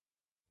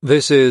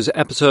This is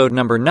episode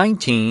number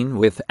 19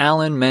 with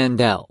Alan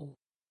Mandell.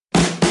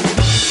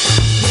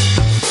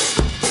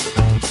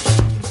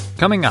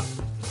 Coming up.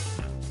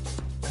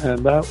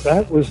 And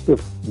that was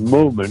the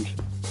moment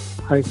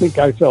I think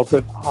I felt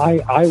that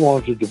I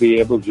wanted to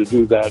be able to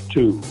do that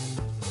too.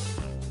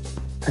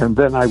 And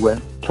then I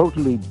went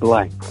totally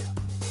blank.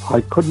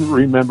 I couldn't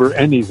remember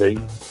anything.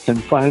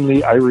 And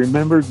finally I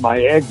remembered my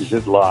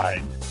exit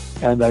line.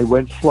 And I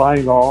went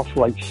flying off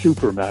like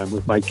Superman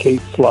with my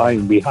cape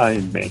flying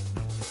behind me.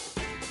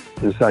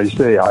 As I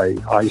say,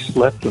 I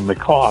slept in the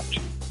cot,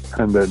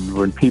 and then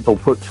when people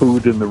put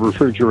food in the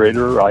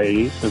refrigerator, I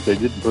ate. If they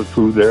didn't put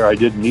food there, I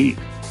didn't eat.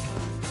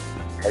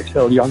 I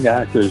tell young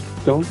actors,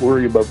 don't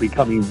worry about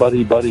becoming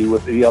buddy-buddy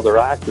with the other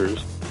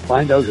actors.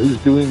 Find out who's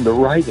doing the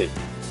writing.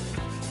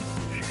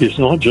 It's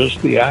not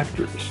just the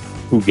actors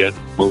who get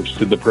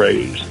most of the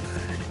praise.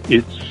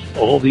 It's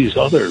all these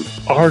other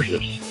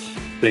artists.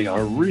 They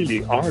are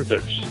really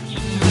artists.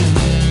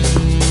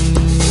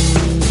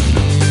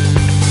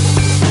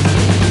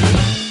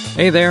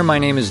 Hey there, my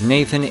name is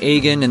Nathan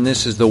Agan, and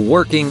this is The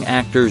Working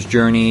Actor's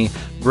Journey,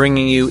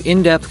 bringing you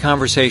in-depth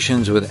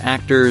conversations with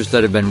actors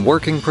that have been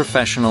working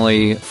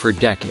professionally for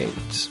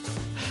decades.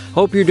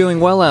 Hope you're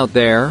doing well out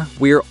there.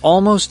 We are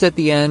almost at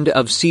the end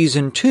of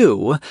Season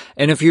 2,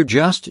 and if you're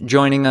just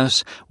joining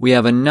us, we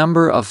have a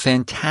number of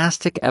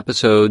fantastic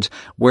episodes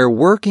where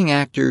working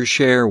actors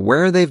share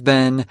where they've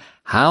been,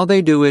 how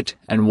they do it,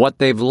 and what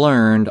they've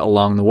learned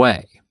along the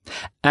way.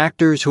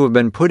 Actors who have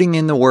been putting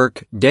in the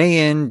work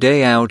day in,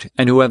 day out,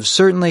 and who have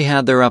certainly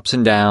had their ups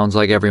and downs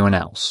like everyone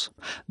else.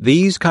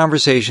 These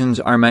conversations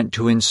are meant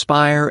to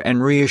inspire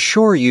and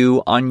reassure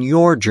you on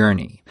your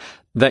journey,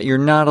 that you're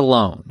not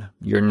alone,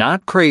 you're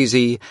not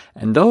crazy,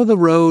 and though the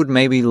road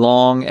may be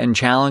long and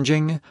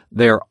challenging,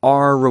 there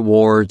are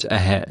rewards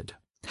ahead.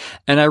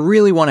 And I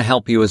really want to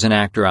help you as an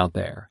actor out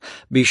there.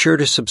 Be sure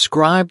to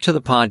subscribe to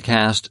the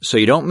podcast so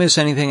you don't miss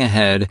anything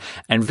ahead,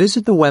 and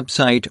visit the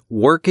website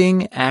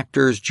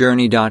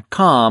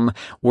workingactorsjourney.com,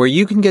 where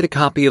you can get a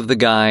copy of the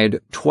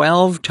guide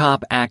 12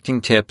 Top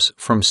Acting Tips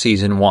from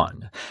Season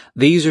 1.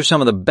 These are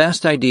some of the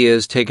best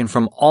ideas taken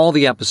from all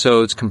the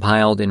episodes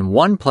compiled in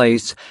one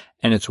place,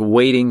 and it's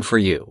waiting for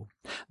you.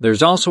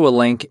 There's also a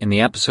link in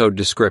the episode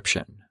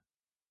description.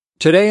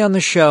 Today on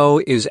the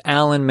show is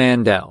Alan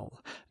Mandell,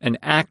 an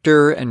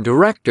actor and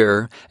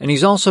director, and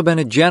he's also been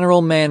a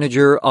general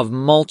manager of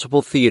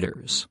multiple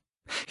theaters.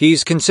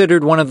 He's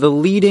considered one of the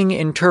leading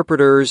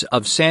interpreters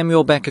of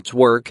Samuel Beckett's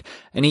work,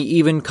 and he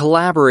even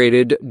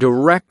collaborated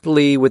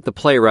directly with the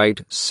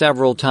playwright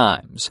several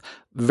times.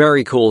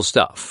 Very cool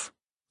stuff.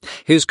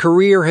 His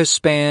career has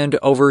spanned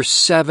over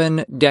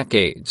 7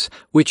 decades,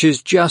 which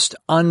is just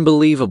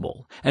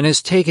unbelievable, and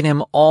has taken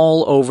him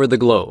all over the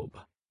globe.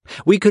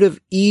 We could have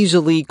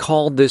easily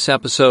called this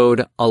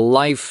episode A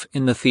Life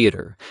in the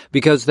Theater,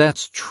 because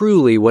that's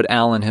truly what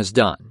Alan has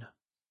done.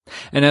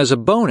 And as a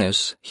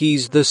bonus,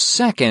 he's the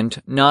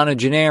second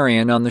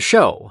nonagenarian on the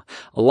show.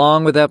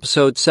 Along with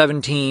episode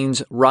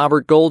 17's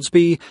Robert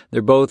Goldsby,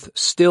 they're both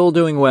still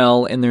doing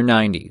well in their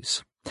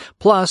 90s.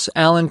 Plus,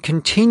 Alan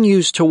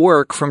continues to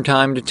work from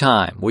time to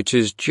time, which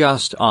is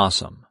just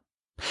awesome.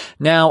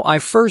 Now, I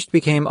first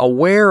became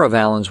aware of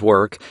Alan's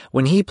work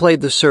when he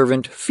played the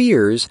servant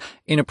Fears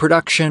in a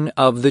production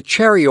of The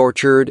Cherry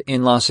Orchard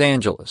in Los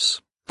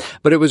Angeles.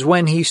 But it was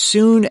when he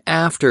soon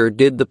after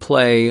did the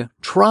play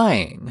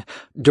Trying,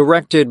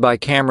 directed by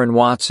Cameron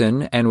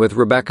Watson and with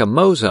Rebecca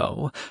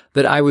Mozo,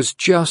 that I was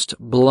just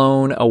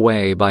blown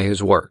away by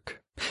his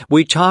work.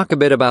 We talk a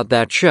bit about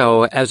that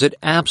show, as it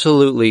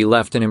absolutely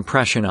left an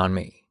impression on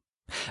me.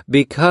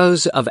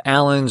 Because of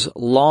Alan's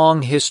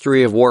long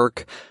history of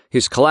work,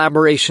 his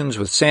collaborations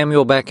with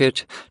Samuel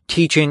Beckett,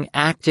 teaching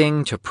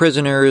acting to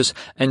prisoners,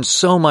 and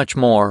so much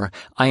more,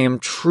 I am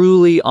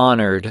truly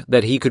honored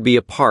that he could be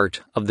a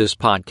part of this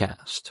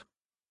podcast.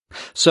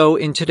 So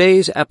in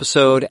today's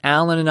episode,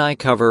 Alan and I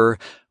cover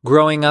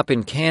growing up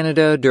in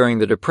Canada during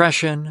the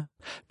Depression,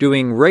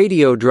 doing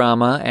radio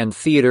drama and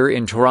theater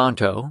in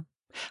Toronto,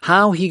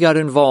 how he got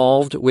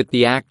involved with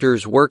the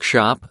Actors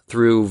Workshop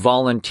through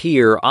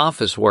volunteer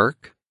office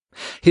work,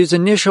 his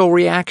initial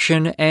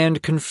reaction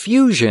and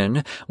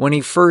confusion when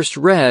he first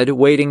read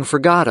Waiting for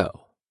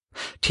Godot,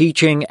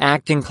 teaching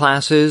acting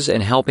classes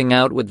and helping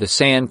out with the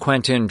San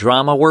Quentin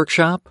Drama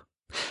Workshop,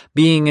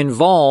 being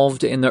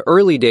involved in the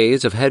early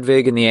days of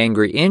Hedwig and the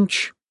Angry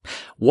Inch,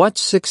 what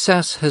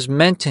success has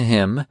meant to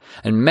him,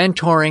 and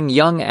mentoring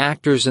young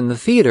actors in the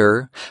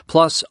theater,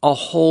 plus a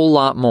whole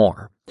lot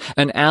more.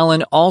 And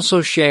Alan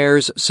also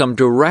shares some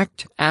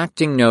direct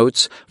acting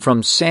notes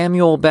from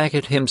Samuel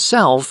Beckett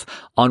himself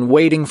on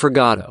Waiting for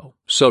Godot,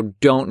 so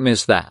don't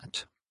miss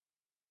that.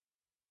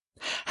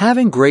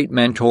 Having great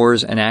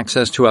mentors and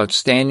access to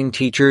outstanding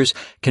teachers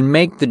can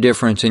make the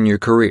difference in your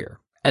career.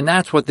 And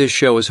that's what this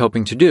show is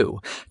hoping to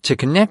do, to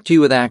connect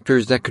you with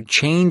actors that could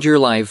change your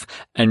life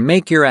and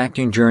make your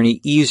acting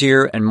journey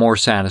easier and more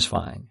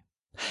satisfying.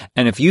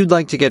 And if you'd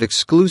like to get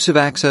exclusive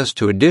access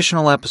to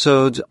additional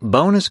episodes,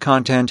 bonus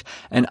content,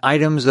 and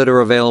items that are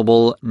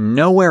available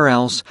nowhere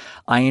else,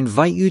 I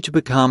invite you to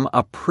become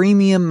a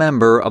premium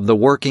member of the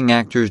Working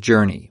Actor's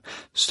Journey,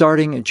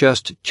 starting at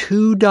just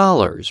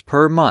 $2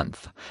 per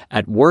month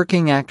at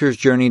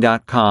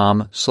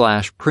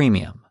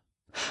workingactorsjourney.com/premium.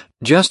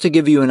 Just to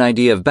give you an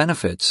idea of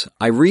benefits,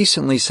 I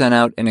recently sent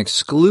out an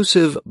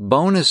exclusive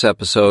bonus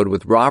episode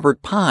with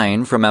Robert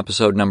Pine from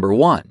episode number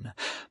 1.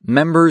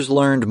 Members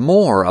learned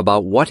more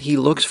about what he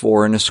looks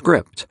for in a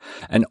script,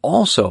 and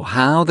also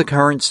how the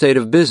current state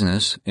of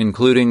business,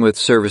 including with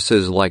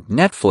services like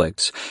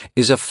Netflix,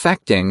 is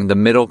affecting the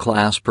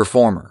middle-class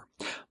performer.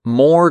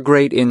 More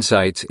great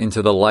insights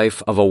into the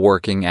life of a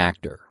working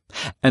actor.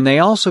 And they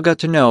also got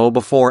to know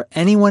before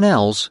anyone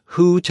else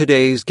who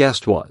today's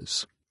guest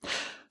was.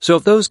 So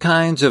if those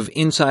kinds of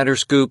insider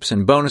scoops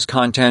and bonus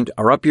content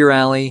are up your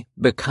alley,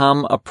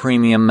 become a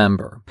premium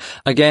member.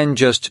 Again,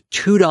 just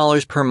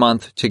 $2 per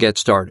month to get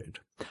started.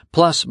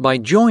 Plus, by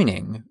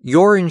joining,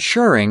 you're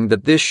ensuring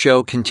that this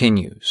show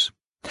continues.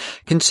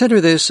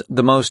 Consider this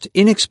the most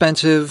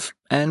inexpensive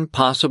and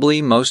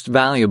possibly most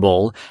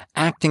valuable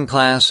acting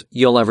class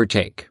you'll ever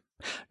take.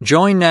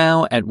 Join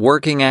now at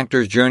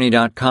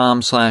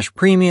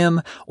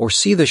workingactorsjourney.com/premium or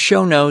see the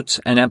show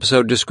notes and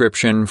episode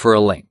description for a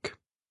link.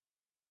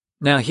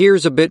 Now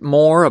here's a bit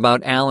more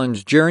about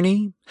Alan's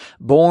journey.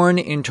 Born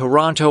in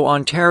Toronto,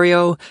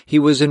 Ontario, he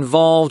was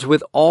involved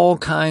with all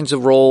kinds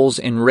of roles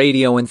in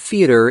radio and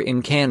theater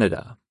in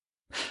Canada.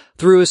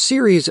 Through a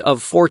series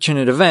of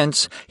fortunate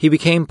events, he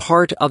became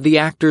part of the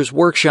Actors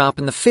Workshop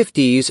in the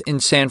 50s in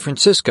San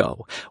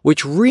Francisco,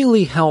 which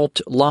really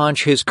helped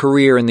launch his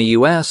career in the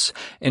U.S.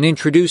 and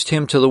introduced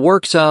him to the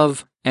works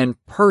of and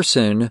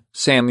person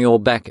Samuel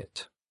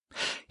Beckett.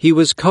 He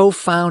was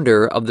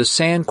co-founder of the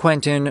San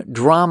Quentin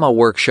Drama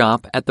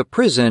Workshop at the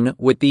prison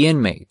with the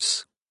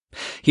inmates.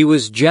 He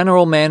was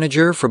general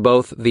manager for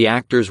both the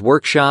Actors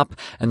Workshop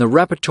and the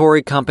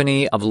repertory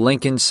company of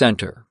Lincoln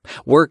Center,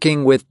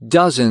 working with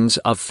dozens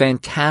of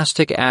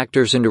fantastic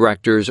actors and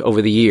directors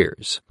over the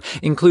years,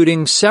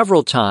 including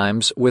several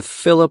times with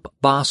Philip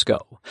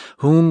Bosco,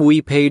 whom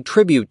we paid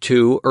tribute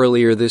to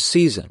earlier this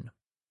season.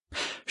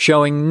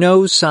 Showing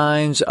no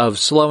signs of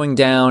slowing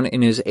down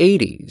in his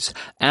 80s,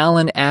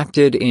 Alan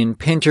acted in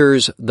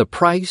Pinter's The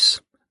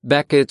Price,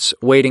 Beckett's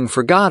Waiting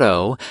for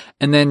Godot,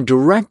 and then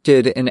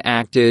directed and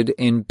acted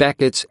in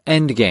Beckett's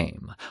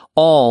Endgame,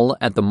 all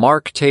at the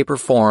Mark Taper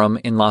Forum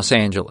in Los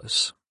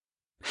Angeles.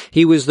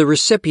 He was the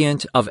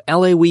recipient of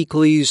LA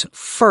Weekly's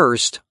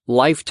first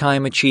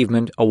Lifetime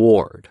Achievement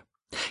Award.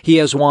 He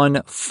has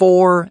won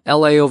 4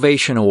 LA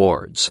Ovation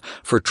Awards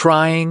for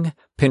Trying,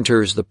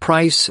 Pinter's The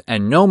Price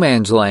and No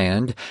Man's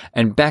Land,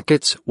 and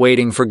Beckett's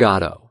Waiting for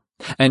Godot.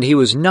 And he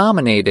was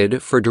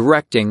nominated for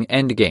directing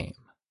Endgame.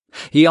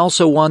 He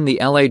also won the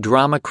LA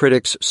Drama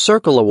Critics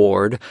Circle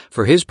Award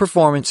for his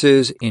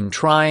performances in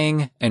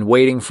Trying and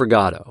Waiting for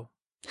Godot.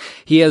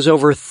 He has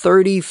over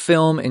 30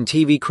 film and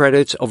TV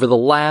credits over the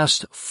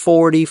last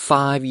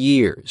 45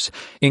 years,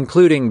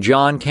 including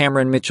John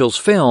Cameron Mitchell's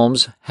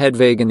films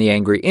Hedwig and the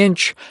Angry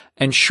Inch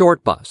and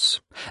Short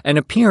Bus, and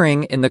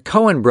appearing in the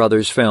Coen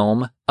brothers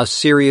film A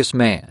Serious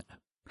Man.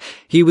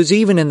 He was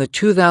even in the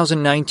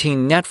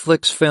 2019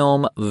 Netflix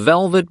film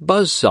Velvet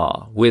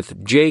Buzzsaw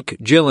with Jake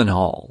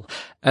Gyllenhaal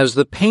as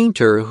the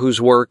painter whose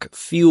work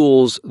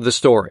fuels the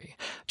story.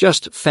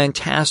 Just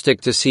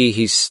fantastic to see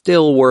he's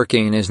still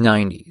working in his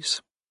 90s.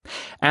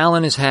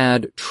 Alan has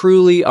had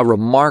truly a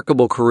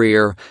remarkable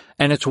career,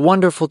 and it's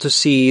wonderful to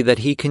see that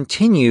he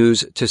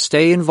continues to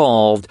stay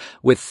involved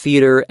with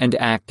theater and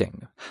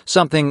acting,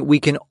 something we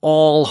can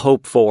all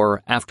hope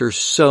for after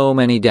so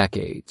many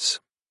decades.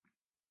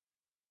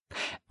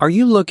 Are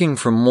you looking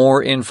for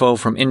more info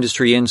from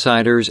industry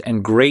insiders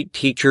and great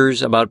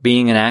teachers about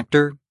being an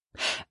actor?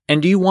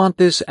 And do you want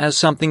this as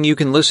something you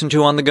can listen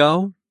to on the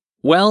go?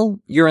 Well,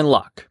 you're in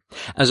luck.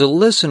 As a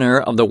listener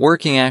of the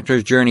Working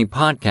Actor's Journey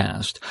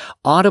podcast,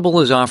 Audible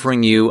is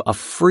offering you a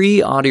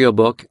free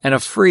audiobook and a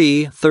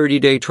free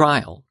 30-day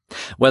trial.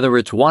 Whether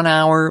it's 1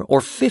 hour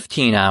or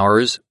 15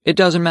 hours, it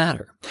doesn't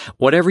matter.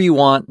 Whatever you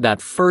want,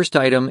 that first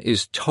item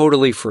is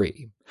totally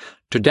free.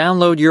 To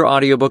download your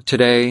audiobook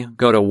today,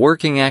 go to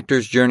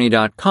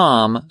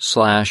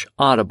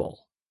workingactorsjourney.com/audible.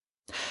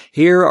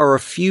 Here are a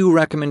few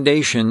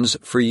recommendations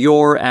for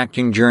your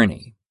acting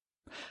journey.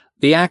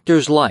 The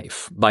Actor's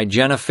Life by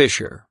Jenna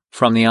Fisher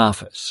from The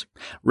Office,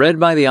 read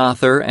by the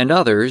author and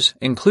others,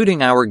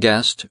 including our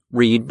guest,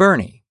 Reed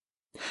Birney.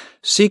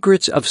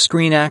 Secrets of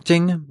Screen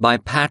Acting by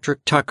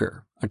Patrick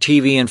Tucker, a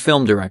TV and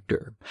film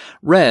director,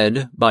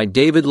 read by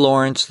David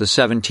Lawrence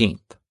XVII.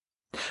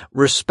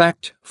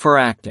 Respect for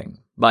Acting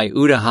by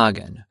Uta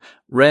Hagen,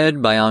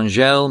 read by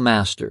Angèle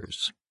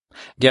Masters.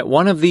 Get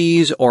one of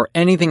these or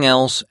anything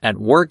else at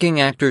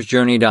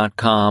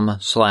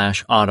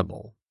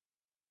workingactorsjourney.com/audible.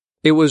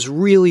 It was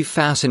really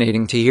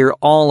fascinating to hear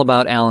all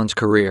about Alan's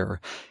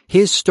career.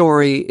 His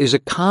story is a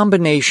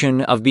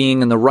combination of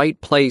being in the right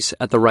place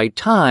at the right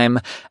time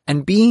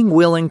and being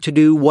willing to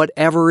do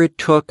whatever it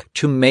took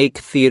to make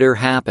theater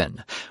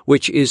happen,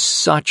 which is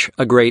such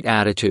a great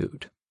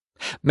attitude.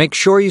 Make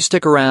sure you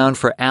stick around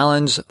for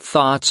Alan's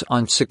thoughts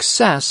on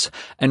success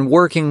and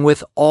working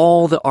with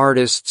all the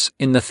artists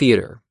in the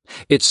theater.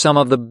 It's some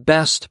of the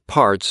best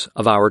parts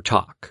of our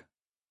talk.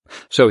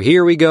 So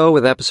here we go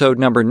with episode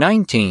number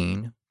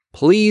 19.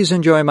 Please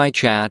enjoy my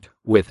chat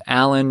with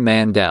Alan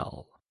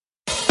Mandell.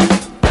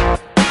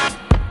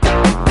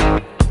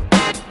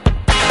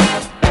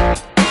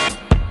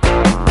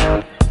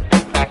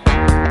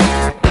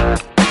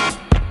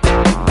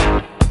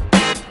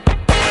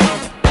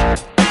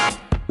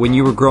 When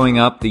you were growing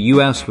up, the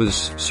U.S.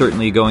 was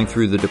certainly going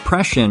through the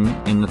Depression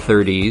in the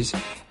 30s,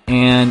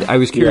 and I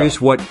was curious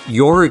what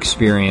your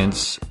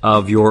experience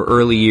of your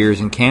early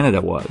years in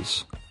Canada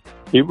was.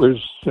 It was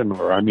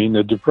similar. I mean,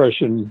 the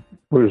Depression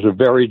was a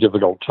very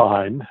difficult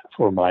time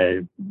for my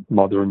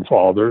mother and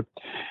father.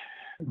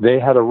 They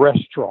had a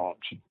restaurant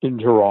in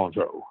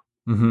Toronto,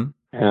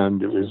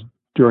 and it was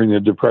during the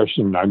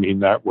Depression. I mean,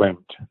 that went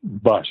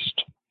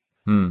bust.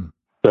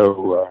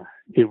 So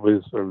it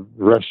was a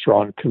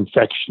restaurant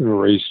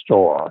confectionery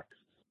store.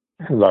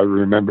 And I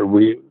remember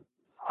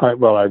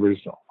I was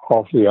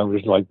awfully young. It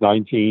was like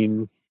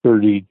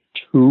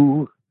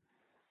 1932,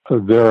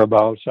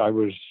 thereabouts. I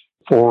was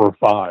 4 or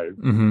 5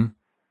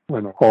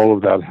 when all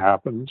of that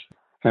happened.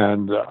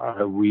 And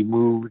we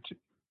moved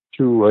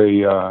to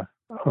a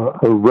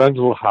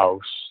rental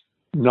house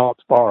not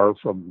far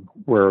from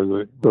where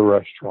the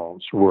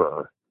restaurants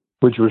were,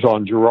 which was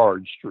on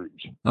Gerrard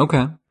Street.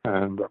 Okay.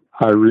 And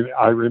I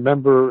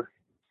remember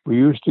we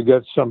used to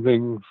get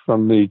something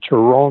from the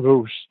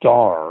Toronto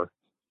Star.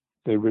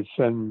 They would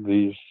send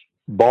these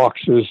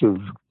boxes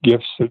of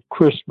gifts at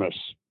Christmas.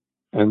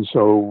 And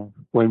so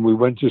when we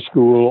went to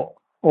school,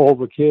 all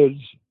the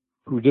kids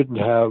who didn't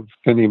have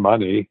any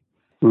money,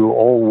 we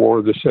all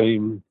wore the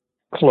same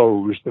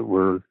clothes that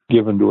were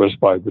given to us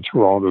by the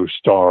Toronto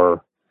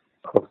Star,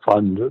 a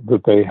fund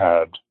that they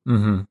had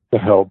to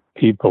help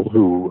people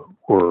who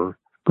were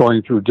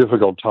going through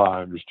difficult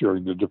times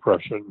during the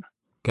Depression.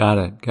 Got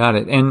it.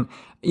 And,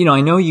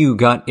 I know you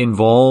got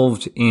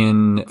involved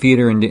in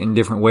theater in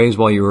different ways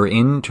while you were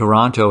in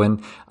Toronto,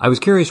 and I was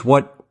curious,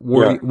 what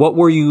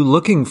were you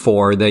looking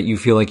for that you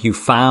feel like you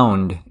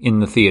found in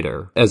the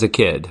theater as a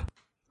kid?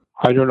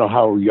 I don't know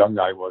how young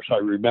I was. I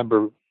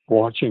remember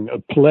watching a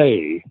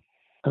play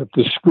at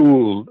the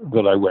school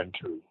that I went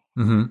to,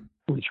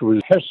 which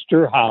was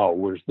Hester Howe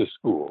was the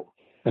school,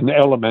 an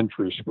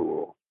elementary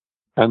school.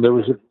 And there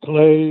was a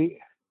play.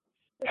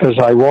 As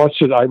I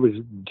watched it, I was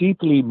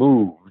deeply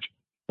moved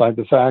by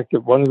the fact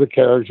that one of the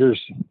characters,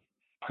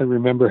 I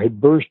remember,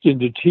 had burst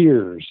into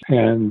tears.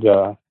 And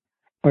I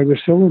was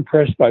so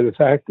impressed by the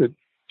fact that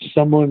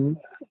someone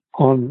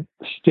on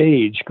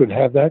stage could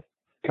have that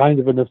kind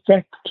of an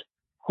effect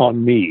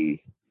on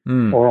me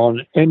or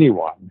on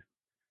anyone.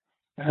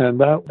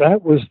 And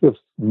that was the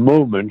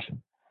moment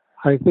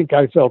I think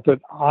I felt that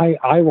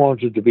I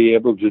wanted to be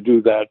able to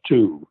do that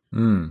too.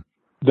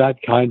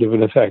 That kind of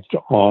an effect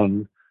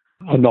on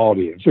an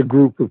audience, a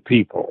group of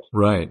people.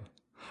 Right.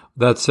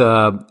 That's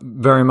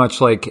very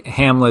much like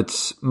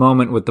Hamlet's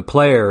moment with the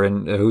player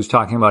and who's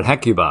talking about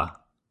Hecuba,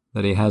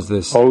 that he has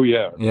this. Oh,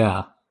 yeah.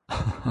 Yeah.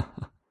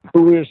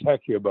 Who is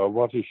Hecuba?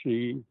 What is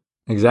she?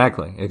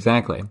 Exactly.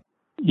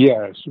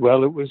 Yes.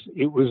 Well, it was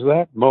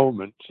that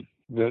moment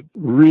that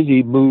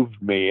really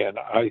moved me. And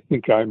I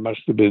think I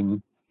must have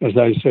been, as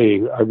I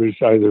say, I was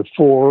either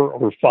 4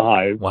 or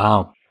 5.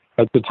 Wow.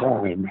 At the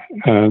time.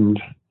 And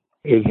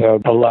it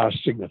had a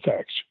lasting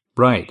effect.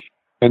 Right.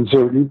 And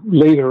so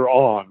later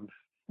on,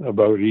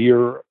 about a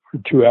year or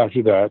 2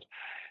 after that,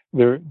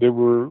 there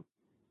were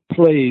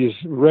plays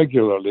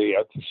regularly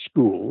at the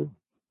school.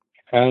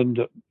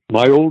 And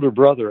my older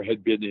brother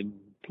had been in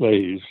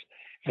plays.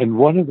 And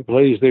one of the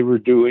plays they were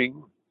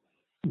doing,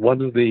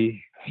 one of the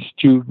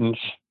students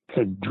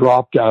had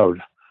dropped out.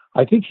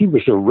 I think he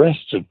was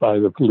arrested by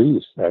the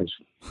police,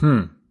 actually.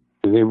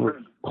 They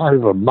were part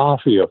of a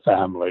mafia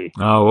family.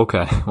 Oh,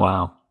 okay.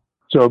 Wow.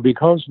 So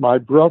because my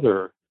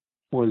brother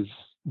was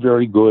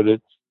very good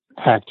at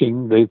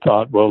acting, they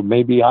thought, well,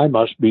 maybe I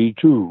must be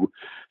too.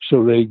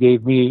 So they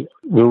gave me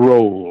the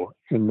role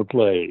in the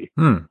play.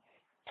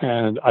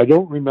 And I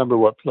don't remember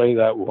what play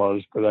that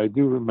was, but I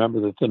do remember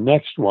that the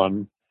next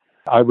one,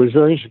 I was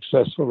very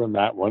successful in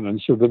that one.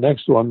 And so the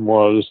next one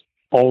was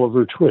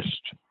Oliver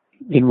Twist,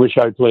 in which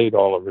I played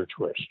Oliver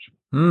Twist.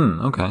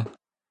 Okay.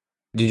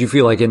 Did you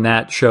feel like in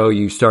that show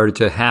you started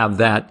to have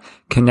that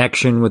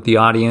connection with the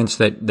audience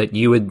that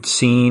you had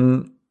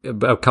seen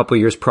a couple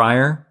of years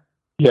prior?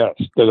 Yes,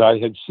 that I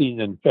had seen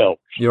and felt.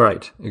 You're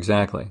right,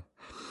 exactly.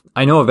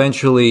 I know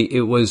eventually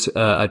it was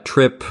a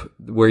trip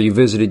where you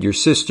visited your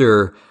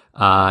sister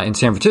in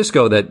San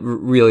Francisco that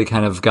really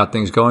kind of got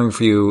things going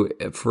for you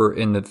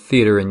in the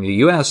theater in the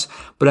U.S.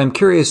 But I'm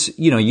curious,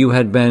 you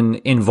had been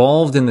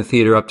involved in the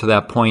theater up to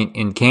that point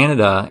in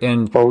Canada.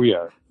 And oh,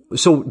 yeah.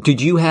 So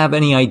did you have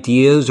any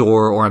ideas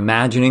or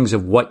imaginings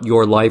of what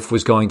your life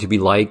was going to be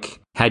like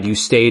had you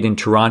stayed in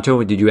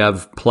Toronto? Did you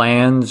have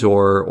plans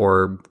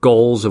or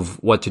goals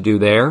of what to do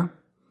there?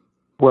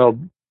 Well,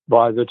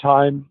 by the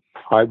time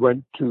I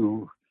went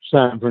to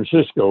San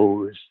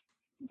Francisco, it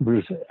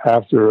was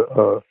after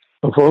a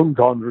phone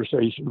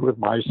conversation with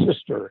my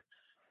sister.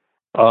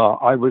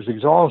 I was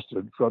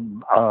exhausted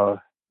from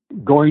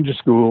going to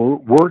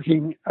school,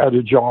 working at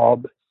a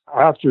job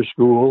after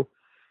school,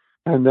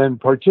 and then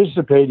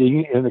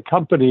participating in a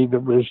company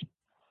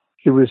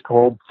it was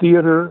called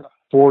Theater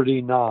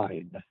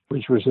 49,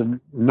 which was in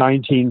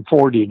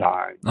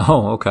 1949.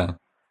 Oh, okay.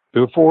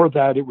 Before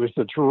that, it was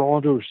the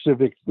Toronto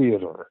Civic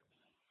Theater.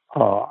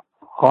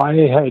 I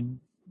had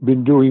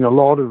been doing a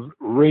lot of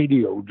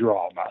radio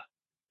drama.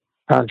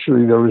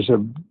 Actually, there was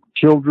a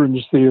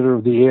children's theater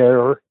of the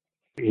air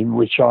in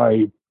which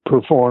I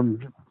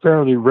performed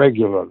fairly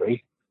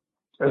regularly.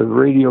 A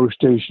radio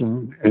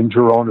station in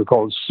Toronto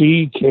called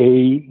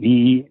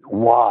CKEY,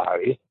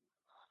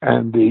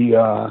 and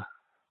the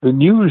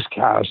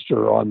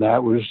newscaster on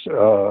that was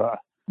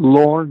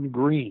Lorne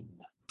Green.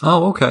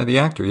 Oh, okay. The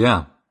actor,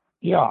 yeah.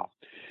 Yeah.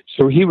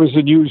 So he was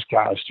a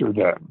newscaster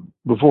then,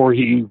 before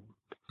he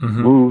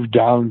moved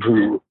down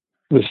to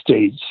the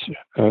States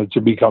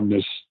to become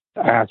this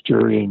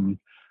actor in,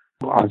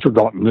 I've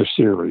forgotten the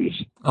series.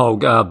 Oh,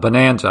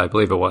 Bonanza, I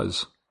believe it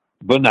was.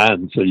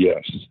 Bonanza,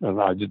 yes.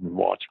 And I didn't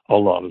watch a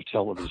lot of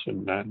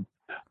television then.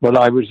 But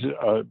I was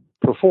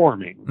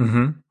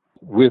performing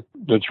with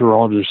the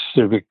Toronto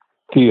Civic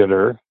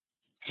Theater,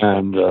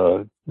 and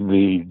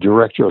the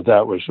director of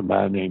that was a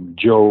man named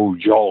Joe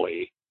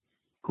Jolly,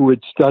 who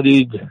had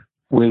studied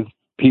with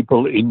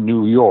people in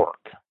New York,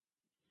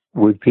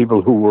 with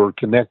people who were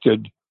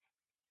connected,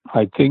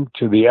 I think,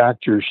 to the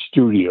Actors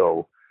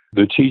Studio.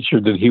 The teacher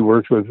that he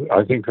worked with,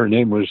 I think her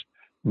name was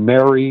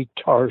Mary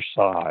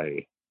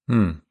Tarsai.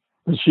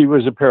 She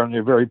was apparently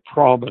a very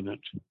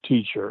prominent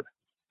teacher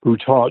who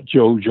taught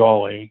Joe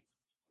Jolly.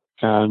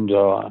 And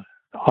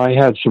I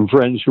had some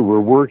friends who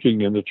were working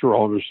in the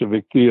Toronto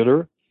Civic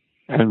Theater.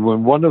 And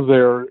when one of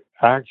their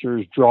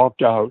actors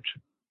dropped out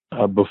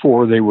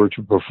before they were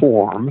to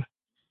perform,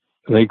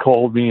 they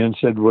called me and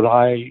said, would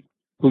I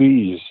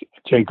please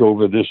take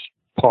over this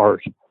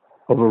part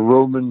of a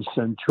Roman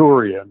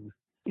centurion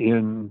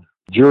in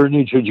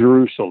Journey to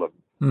Jerusalem,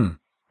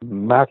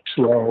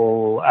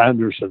 Maxwell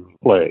Anderson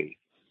play.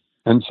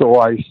 And so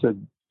I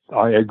said,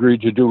 I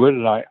agreed to do it,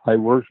 and I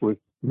worked with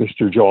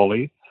Mr.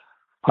 Jolly.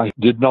 I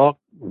did not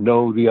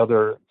know the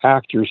other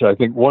actors. I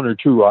think one or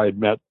two I had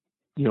met,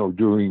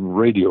 doing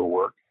radio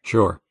work.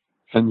 Sure.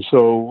 And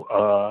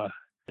so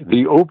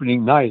the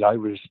opening night, I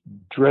was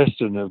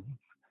dressed in a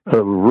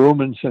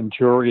Roman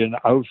centurion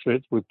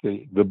outfit with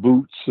the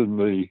boots and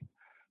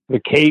the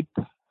cape,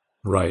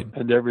 right,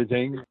 and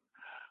everything.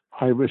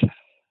 I was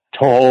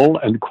tall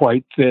and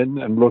quite thin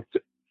and looked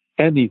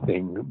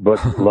anything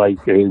but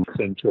like a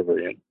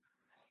centurion.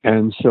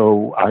 And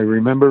so I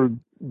remember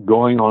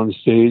going on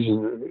stage,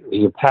 and it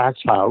was a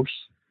packed house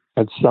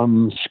at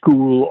some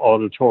school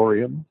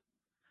auditorium.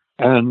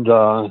 And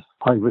I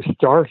was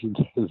startled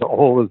with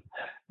all of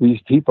these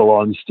people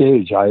on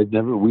stage.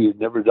 We had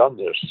never done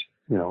this,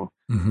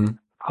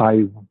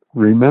 I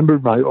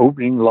remembered my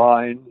opening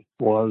line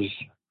was,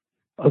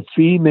 a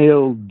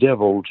female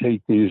devil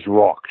take these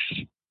rocks.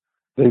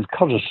 They've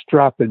cut a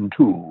strap in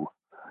two.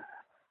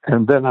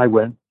 And then I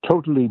went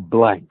totally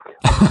blank.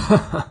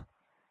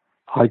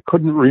 I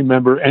couldn't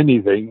remember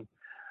anything.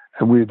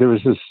 And there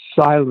was this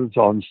silence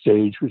on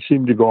stage, which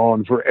seemed to go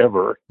on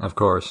forever. Of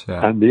course,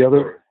 yeah. And the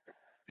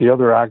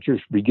other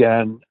actors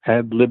began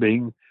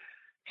ad-libbing.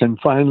 And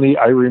finally,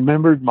 I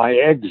remembered my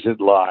exit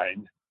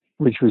line,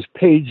 which was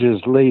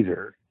pages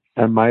later.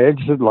 And my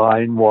exit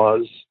line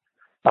was,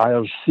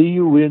 I'll see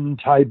you in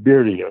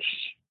Tiberias.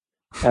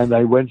 And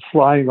I went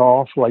flying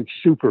off like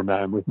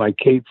Superman with my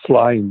cape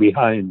flying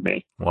behind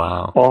me.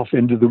 Wow. Off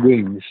into the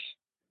wings,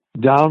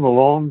 down a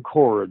long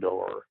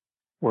corridor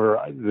where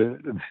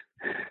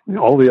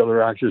all the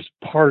other actors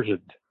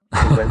parted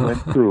as I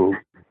went through.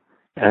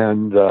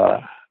 And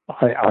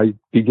I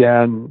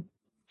began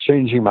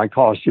changing my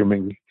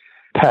costuming,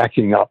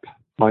 packing up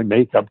my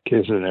makeup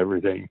kit and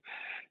everything.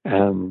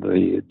 And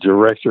the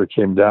director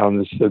came down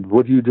and said,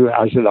 what are you doing?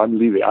 I said, I'm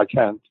leaving. I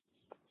can't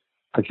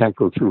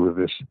go through with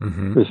this.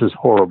 This is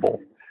horrible.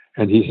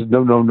 And he said,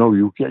 no,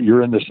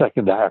 you're in the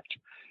second act.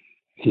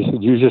 He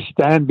said, you just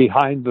stand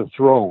behind the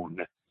throne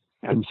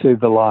and say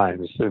the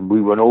lines. And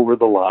we went over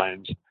the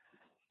lines.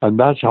 And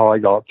that's how I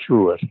got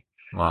through it.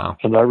 Wow.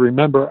 And I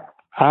remember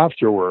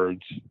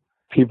afterwards,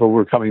 people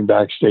were coming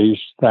backstage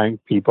to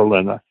thank people.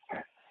 And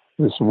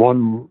this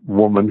one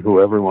woman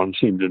who everyone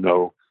seemed to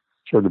know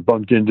sort of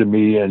bumped into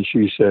me, and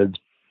she said,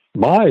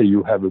 my,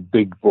 you have a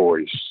big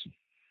voice.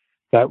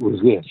 That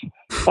was it.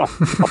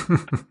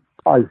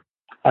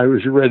 I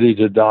was ready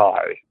to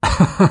die.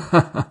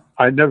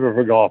 I never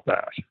forgot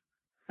that.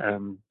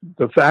 And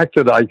the fact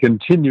that I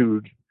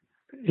continued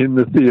in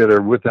the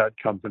theater with that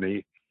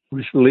company,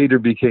 which later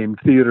became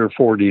Theater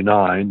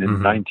 49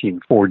 in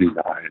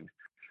 1949,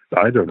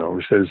 I don't know,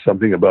 says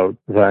something about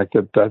the fact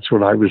that that's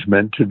what I was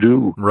meant to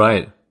do.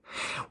 Right.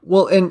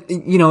 Well, and,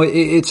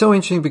 it's so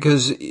interesting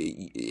because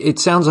it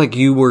sounds like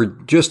you were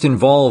just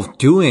involved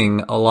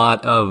doing a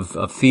lot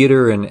of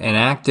theater and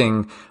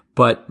acting,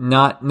 but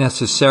not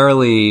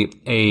necessarily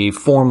a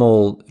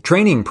formal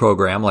training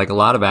program like a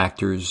lot of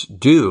actors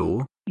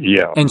do.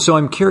 Yeah. And so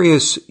I'm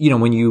curious,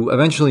 when you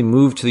eventually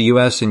moved to the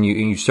U.S. and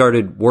you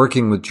started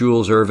working with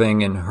Jules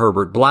Irving and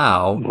Herbert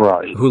Blau,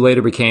 right, who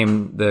later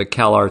became the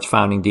CalArts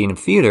founding dean of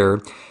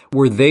theater,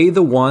 were they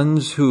the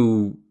ones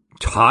who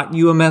taught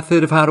you a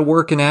method of how to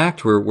work and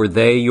act? Were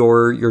they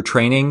your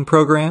training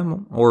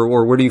program,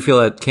 or where do you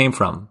feel that came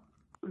from?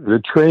 The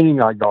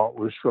training I got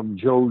was from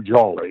Joe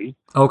Jolly.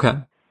 Okay.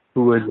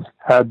 Who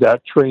had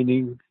that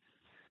training,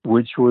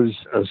 which was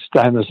a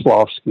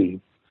Stanislavski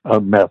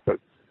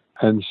method.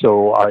 And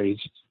so I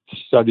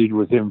studied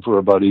with him for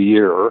about a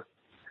year,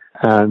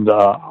 and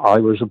I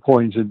was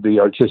appointed the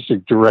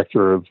artistic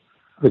director of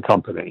the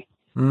company.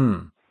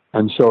 Mm.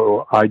 And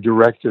so I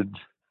directed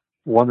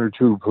one or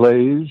two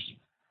plays,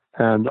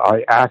 and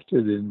I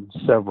acted in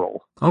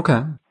several.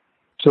 Okay.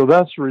 So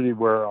that's really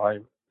where I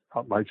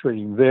got my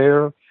training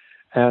there,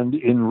 and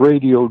in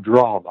radio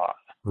drama.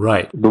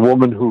 Right. The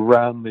woman who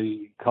ran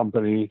the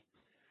company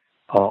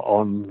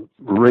on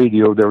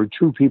radio, there were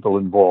two people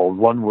involved.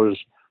 One was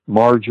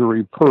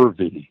Marjorie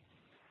Purvey,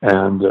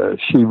 and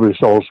she was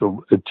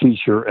also a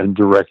teacher and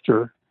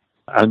director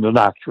and an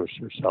actress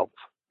herself.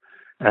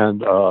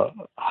 And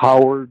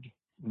Howard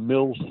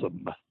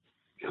Milsom,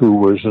 who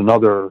was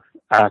another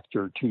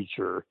actor,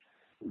 teacher.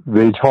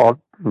 They taught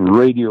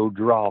radio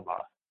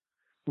drama,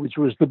 which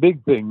was the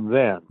big thing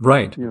then.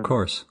 Right, of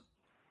course.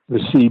 The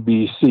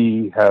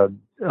CBC had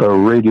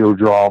radio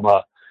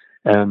drama,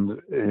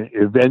 and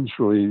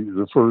eventually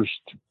the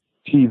first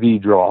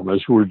TV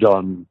dramas were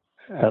done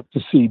at the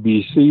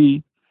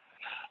CBC.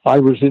 I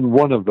was in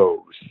one of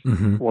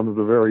those, one of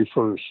the very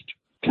first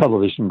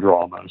television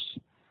dramas.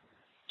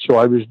 So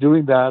I was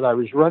doing that. I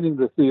was running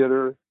the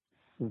theater,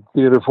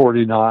 Theater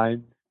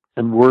 49,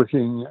 and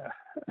working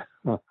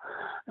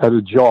at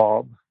a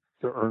job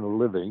to earn a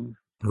living.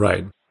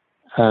 Right.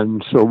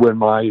 And so when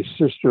my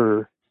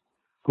sister,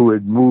 who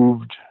had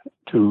moved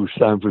to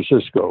San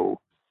Francisco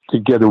to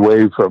get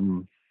away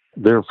from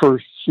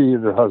she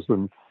and her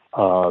husband,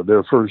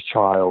 their first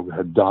child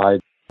had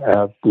died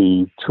at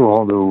the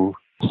Toronto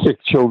Sick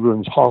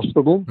Children's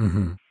Hospital.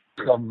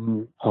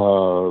 Some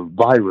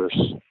virus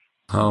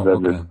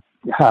that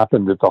had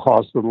happened at the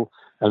hospital,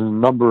 and a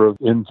number of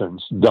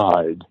infants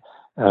died.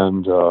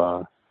 And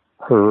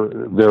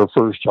their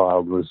first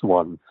child was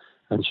one,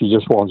 and she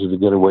just wanted to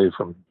get away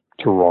from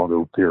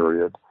Toronto,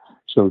 period.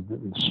 So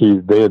she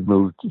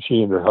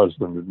and her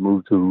husband had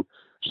moved to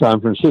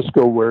San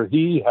Francisco, where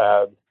he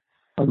had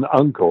an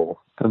uncle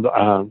and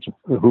aunt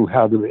who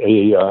had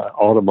a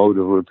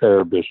automotive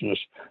repair business,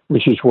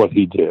 which is what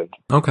he did.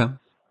 Okay.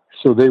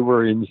 So they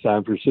were in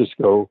San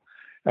Francisco,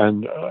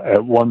 and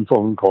at one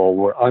phone call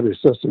where I was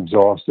just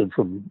exhausted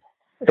from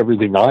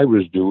everything I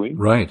was doing.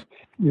 Right.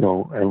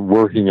 And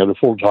working at a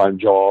full-time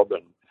job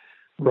and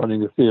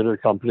running a theater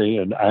company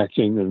and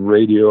acting and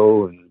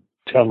radio and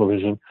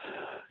television.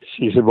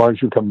 She said, "Why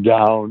don't you come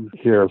down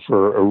here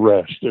for a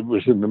rest?" It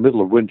was in the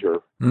middle of winter,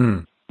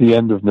 the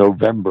end of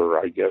November,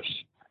 I guess.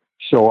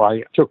 So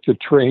I took the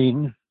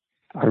train.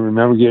 I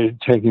remember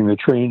taking the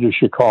train to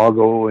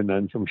Chicago, and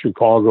then from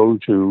Chicago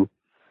to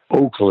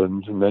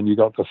Oakland, and then you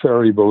got the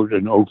ferry boat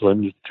in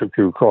Oakland. It took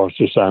you across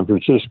to San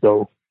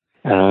Francisco.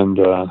 And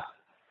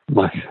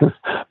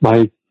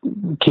my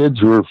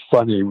kids were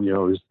funny,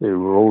 as they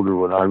were older.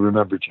 When I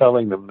remember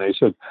telling them, they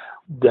said,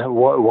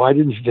 "Why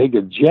didn't you take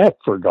a jet,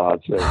 for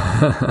God's sake?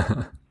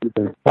 You've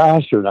been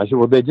faster." And I said,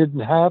 "Well, they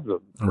didn't have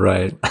them."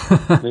 Right.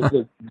 They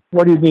said,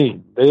 "What do you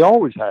mean? They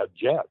always had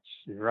jets,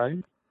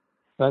 right?"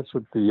 That's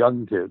what the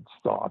young kids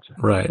thought.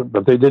 Right.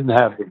 But they didn't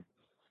have them.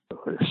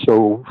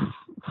 So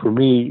for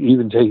me,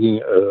 even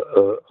taking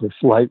a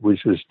flight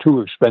which was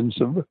too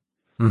expensive,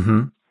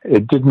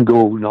 it didn't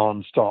go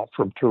nonstop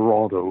from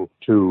Toronto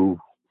to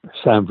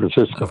San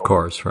Francisco. Of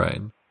course,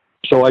 right.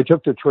 So I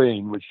took the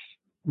train, which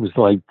was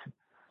like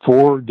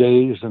 4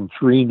 days and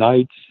 3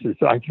 nights.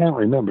 I can't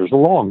remember. It's a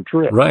long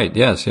trip. Right,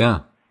 yes, yeah.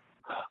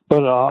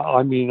 But,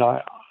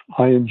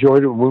 I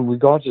enjoyed it when we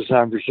got to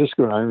San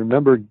Francisco, and I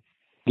remember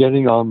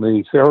getting on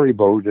the ferry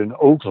boat in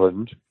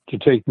Oakland to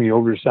take me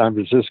over to San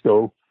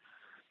Francisco.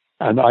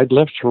 And I'd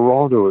left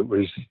Toronto. It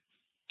was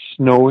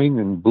snowing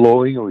and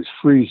blowing. It was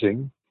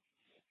freezing.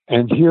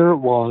 And here it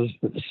was,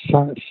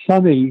 a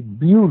sunny,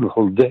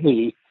 beautiful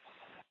day.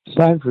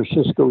 San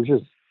Francisco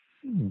just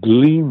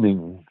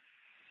gleaming,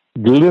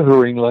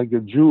 glittering like a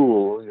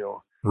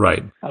jewel,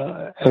 Right.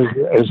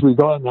 As we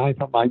got, and I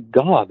thought, my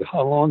God,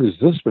 how long has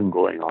this been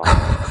going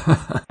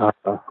on?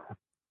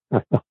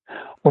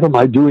 What am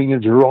I doing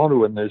in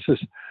Toronto? And there's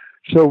this.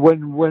 So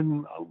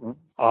when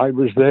I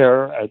was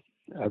there at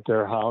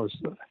their house,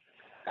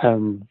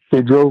 and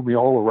they drove me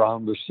all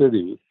around the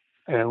city,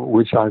 and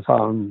which I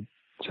found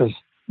just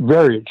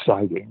very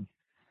exciting,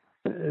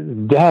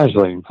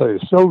 dazzling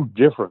place, so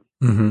different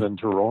than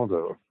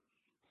Toronto.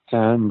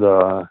 And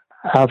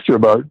after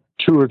about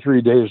 2 or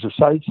 3 days of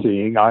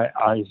sightseeing,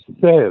 I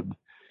said,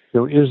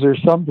 is there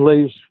some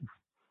place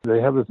they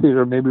have a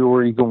theater maybe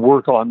where you can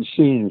work on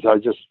scenes?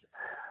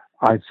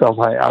 I felt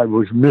I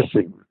was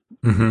missing,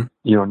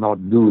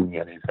 not doing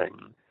anything.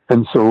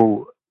 And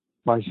so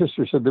my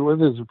sister said,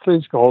 there's a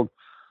place called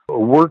a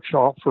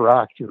workshop for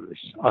actors.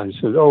 I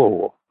said,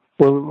 oh,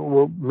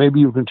 well, maybe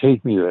you can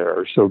take me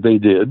there. So they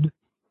did.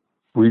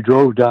 We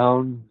drove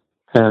down,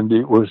 and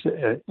it was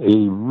a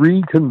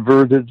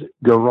reconverted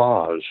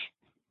garage.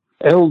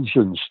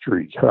 Elgin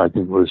Street, I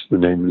think was the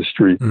name of the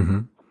street.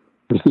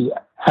 It's the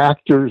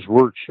Actors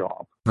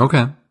Workshop.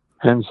 Okay.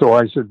 And so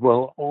I said,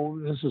 well,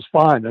 this is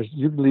fine. I said,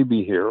 you can leave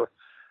me here.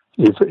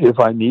 If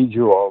I need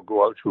you, I'll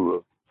go out to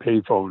a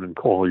payphone and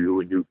call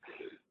you, and you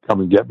come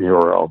and get me,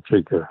 or I'll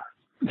take a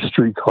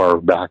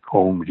streetcar back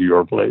home to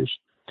your place.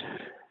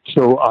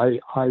 So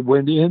I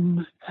went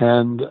in,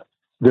 and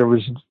there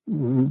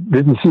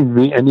didn't seem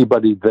to be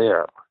anybody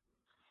there.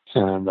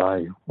 And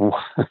I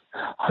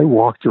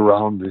walked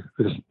around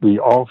the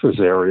office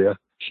area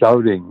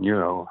shouting,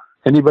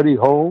 anybody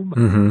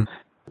home?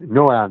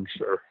 No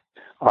answer.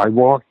 I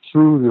walked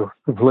through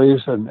the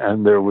place,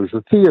 and there was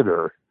a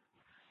theater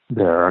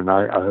there, and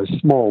a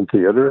small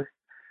theater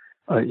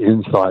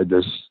inside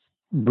this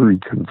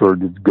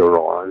reconverted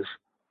garage.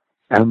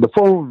 And the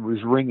phone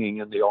was ringing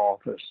in the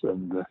office,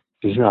 and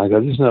I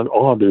thought, isn't that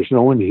odd? There's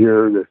no one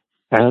here to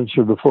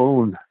answer the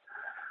phone.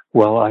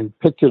 Well, I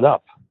picked it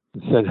up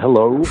and said,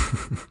 hello.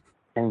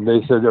 And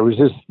they said, was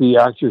this the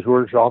Actors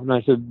Workshop? And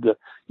I said,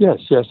 yes,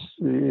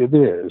 it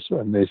is.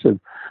 And they said,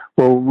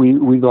 well,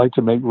 we'd like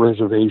to make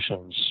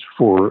reservations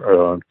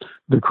for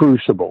the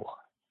Crucible.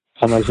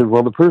 And I said,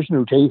 well, the person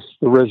who takes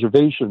the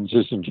reservations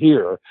isn't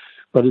here,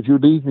 but if you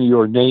leave me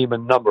your name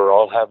and number,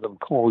 I'll have them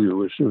call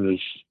you as soon as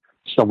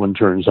someone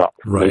turns up.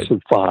 Right. They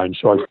said, fine.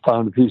 So I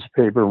found a piece of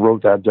paper and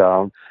wrote that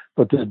down,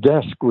 but the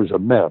desk was a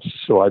mess.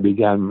 So I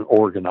began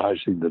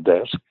organizing the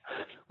desk,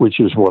 which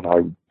is what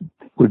I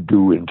would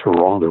do in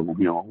Toronto,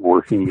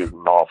 working in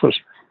an office.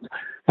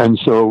 And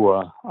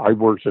so I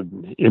worked at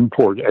an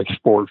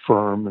import-export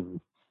firm, and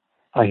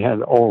I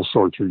had all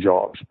sorts of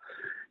jobs.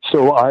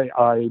 So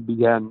I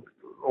began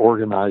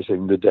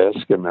organizing the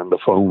desk, and then the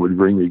phone would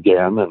ring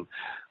again, and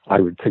I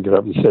would pick it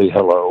up and say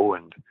hello,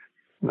 and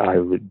I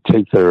would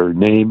take their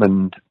name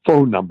and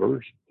phone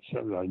numbers. So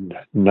a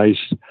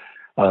nice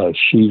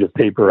sheet of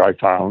paper I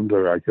found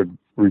where I could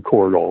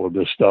record all of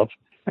this stuff.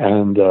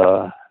 And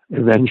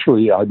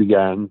eventually I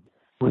began,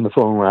 when the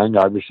phone rang,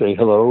 I would say,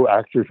 hello,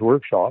 Actors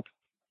Workshop.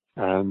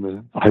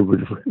 And I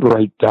would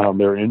write down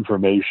their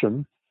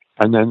information.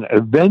 And then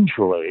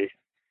eventually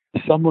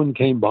someone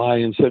came by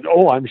and said,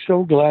 oh, I'm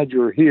so glad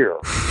you're here.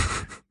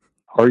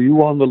 Are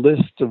you on the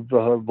list of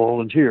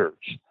volunteers?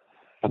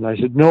 And I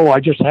said, no, I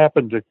just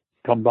happened to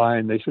come by.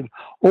 And they said,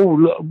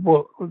 oh,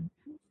 well,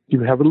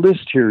 you have a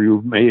list here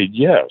you've made.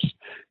 Yes.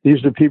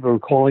 These are people who are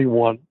calling,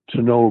 want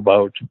to know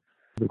about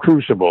the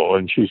Crucible.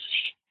 And she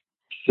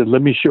said,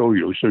 let me show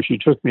you. So she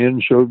took me in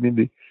and showed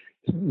me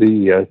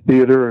the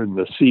theater and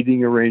the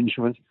seating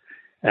arrangement.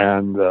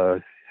 And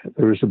there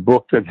was a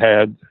book that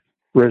had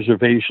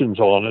reservations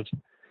on it.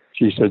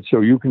 She said, so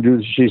you can do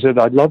this. She said,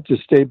 I'd love to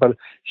stay, but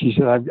she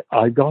said,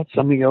 I've got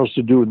something else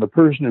to do. And the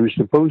person who's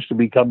supposed to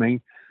be coming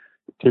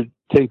to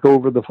take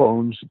over the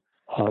phones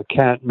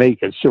can't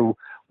make it. So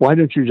why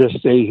don't you just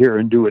stay here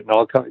and do it, and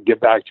I'll get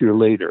back to you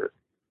later.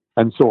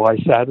 And so I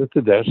sat at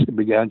the desk and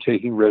began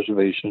taking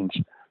reservations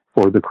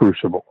for the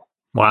Crucible.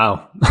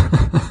 Wow.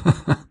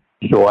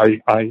 So I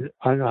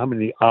don't know how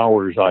many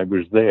hours I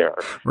was there.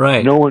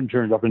 Right. No one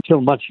turned up until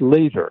much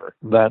later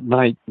that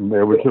night. And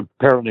there was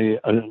apparently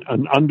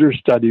an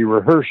understudy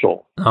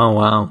rehearsal. Oh,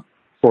 wow.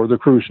 For the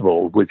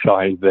Crucible, which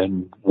I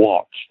then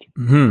watched.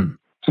 Mm-hmm.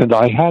 And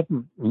I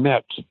hadn't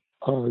met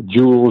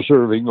Jules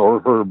Irving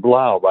or Herb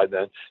Blau by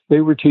then.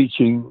 They were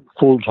teaching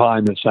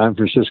full-time at San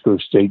Francisco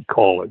State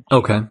College.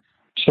 Okay.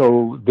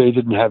 So they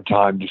didn't have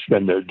time to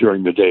spend there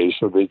during the day,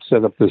 so they'd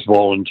set up this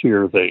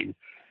volunteer thing.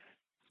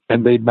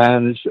 And they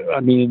managed,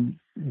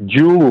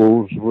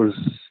 Jules was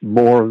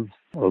more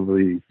of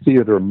the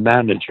theater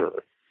manager,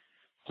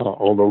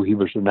 although he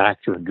was an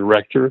actor and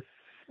director,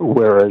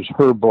 whereas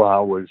Herb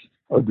Blau was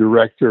a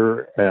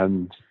director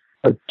and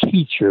a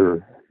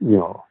teacher,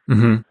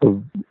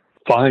 of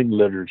fine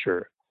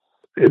literature.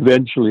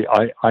 Eventually,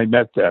 I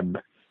met them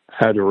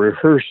at a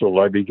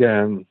rehearsal. I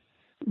began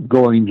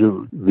going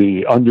to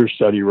the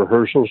understudy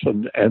rehearsals,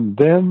 and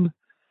then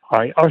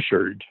I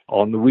ushered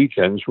on the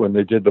weekends when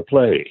they did the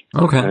play.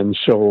 Okay. And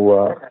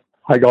so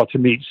I got to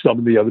meet some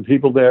of the other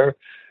people there.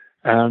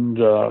 And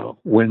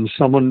when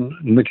someone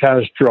in the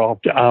cast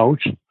dropped out,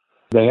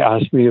 they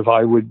asked me if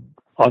I would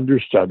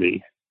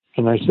understudy.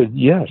 And I said,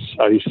 yes,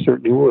 I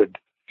certainly would.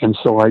 And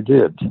so I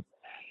did.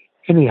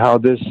 Anyhow,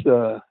 this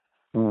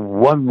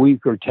 1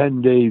 week or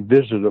 10-day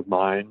visit of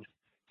mine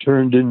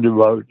turned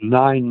into about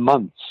 9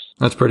 months.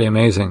 That's pretty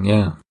amazing,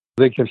 yeah.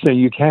 They kept saying,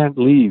 you can't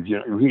leave.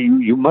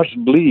 You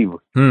mustn't leave.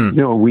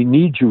 We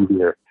need you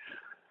here.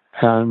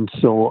 And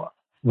so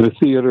the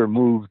theater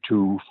moved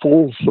to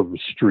Folsom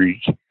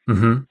Street.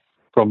 Mm-hmm.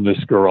 from this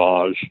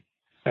garage,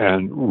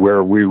 and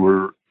where we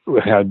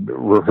had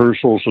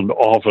rehearsals and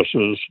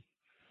offices,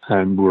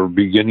 and were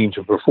beginning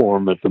to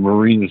perform at the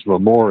Marines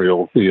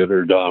Memorial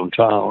Theater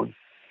downtown.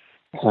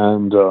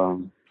 And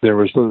there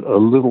was a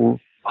little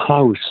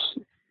house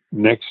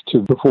next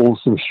to the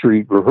Folsom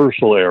Street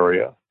rehearsal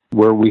area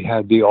where we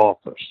had the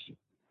office.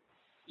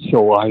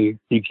 So I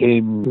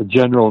became the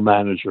general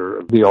manager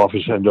of the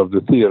office end of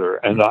the theater,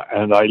 and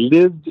I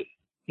lived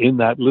in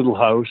that little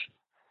house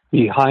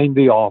behind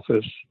the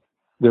office.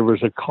 There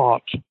was a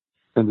cot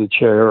and a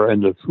chair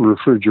and a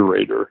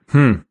refrigerator.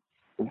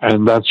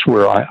 And that's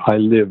where I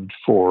lived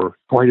for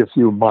quite a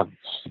few months.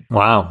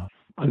 Wow.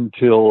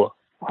 Until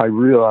I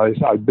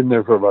realized I'd been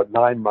there for about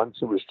 9 months.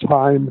 It was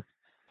time.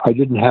 I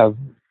didn't have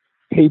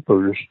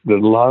papers that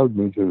allowed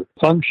me to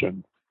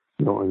function.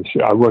 And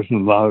I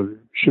wasn't allowed,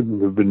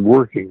 shouldn't have been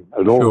working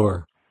at all.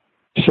 Sure.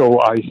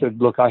 So I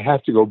said, look, I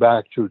have to go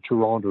back to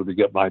Toronto to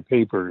get my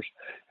papers,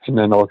 and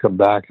then I'll come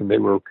back. And they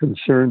were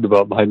concerned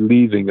about my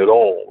leaving at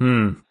all.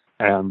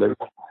 And they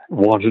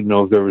wanted to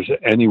know if there was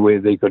any way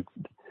they could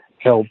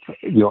help,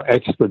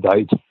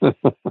 expedite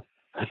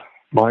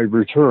my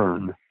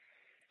return.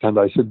 And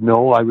I said,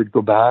 no, I would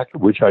go back,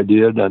 which I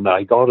did. And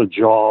I got a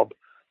job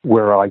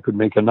where I could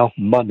make enough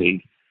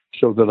money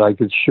so that I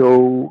could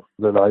show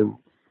that I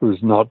was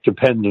not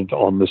dependent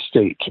on the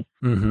state.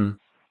 When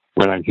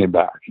I came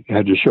back, you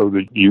had to show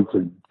that you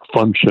could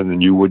function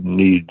and you wouldn't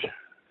need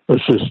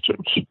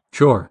assistance.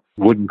 Sure.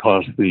 Wouldn't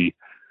cost the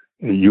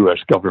U.S.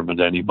 government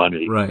any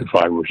money if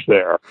I was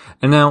there.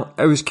 And now,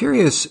 I was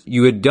curious,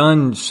 you had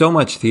done so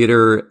much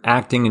theater,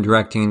 acting and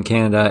directing in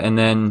Canada, and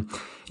then,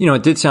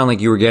 it did sound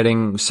like you were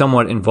getting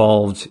somewhat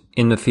involved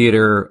in the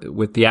theater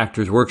with the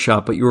Actors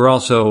Workshop, but you were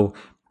also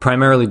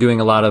primarily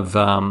doing a lot of,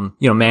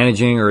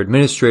 managing or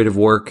administrative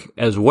work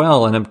as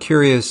well. And I'm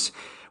curious,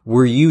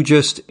 were you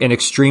just an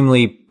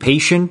extremely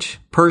patient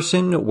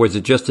person? Was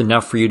it just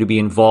enough for you to be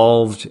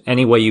involved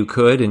any way you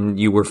could, and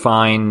you were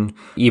fine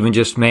even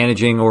just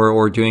managing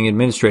or doing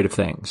administrative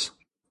things?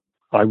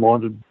 I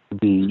wanted to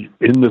be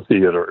in the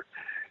theater,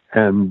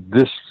 and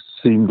this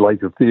seemed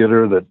like a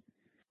theater that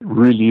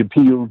really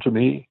appealed to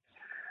me.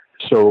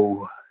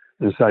 So,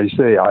 as I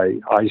say,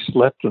 I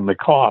slept in the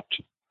cot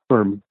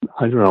for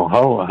I don't know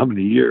how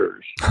many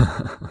years,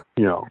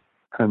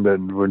 And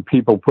then when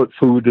people put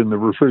food in the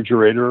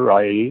refrigerator,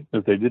 I ate.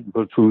 If they didn't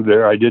put food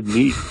there, I didn't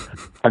eat.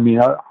 I mean,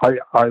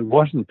 I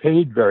wasn't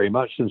paid very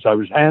much since I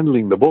was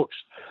handling the books.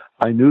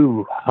 I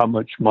knew how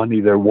much money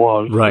there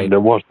was, and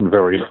there wasn't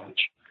very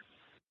much.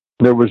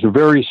 There was a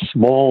very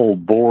small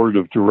board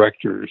of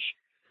directors.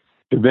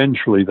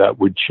 Eventually, that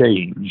would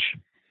change.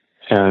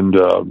 And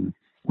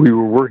we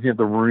were working at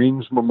the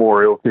Marines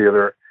Memorial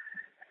Theater,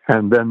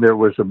 and then there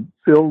was a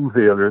film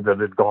theater that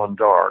had gone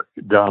dark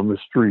down the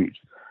street,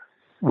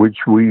 which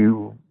we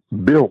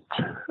built.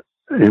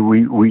 And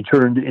we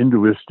turned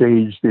into a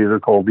stage theater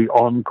called the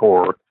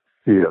Encore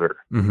Theater.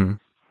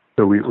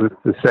 So it was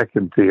the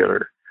second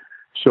theater.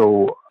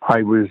 So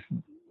I was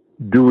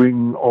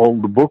doing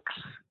all the books,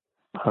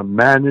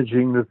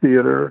 managing the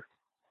theater,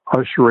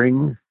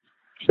 ushering,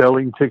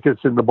 selling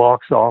tickets in the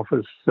box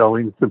office,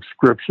 selling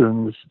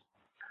subscriptions.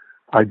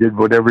 I did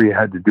whatever you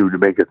had to do to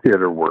make a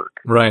theater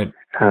work. Right.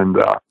 And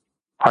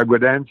I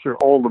would answer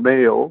all the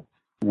mail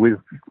with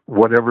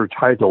whatever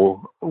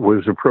title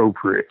was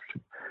appropriate,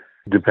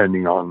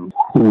 depending on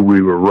who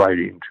we were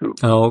writing to.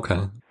 Oh,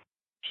 okay.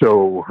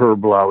 So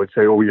Herb Lau would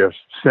say, oh, yes,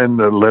 send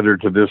a letter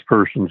to this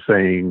person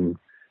saying,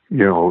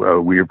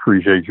 we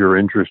appreciate your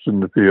interest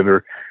in the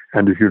theater,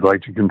 and if you'd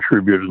like to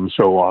contribute, and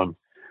so on.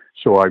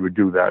 So I would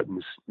do that.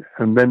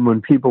 And then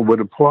when people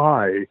would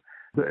apply,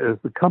 as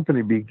the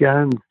company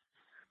began,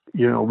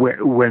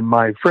 when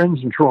my friends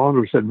in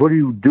Toronto said, what are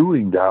you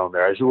doing down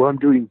there? I said, well, I'm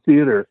doing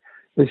theater.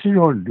 They said, you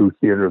don't want to do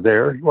theater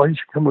there. Why don't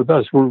you come with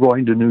us? We're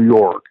going to New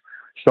York.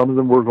 Some of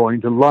them were going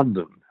to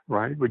London,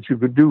 right, which you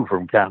could do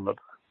from Canada.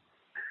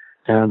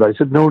 And I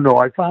said, no,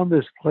 I found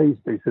this place.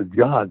 They said,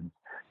 God,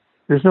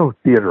 there's no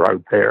theater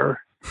out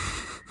there.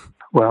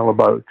 Well,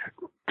 about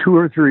 2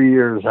 or 3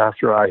 years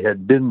after I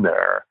had been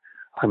there,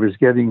 I was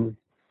getting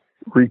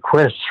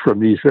requests from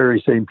these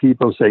very same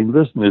people saying,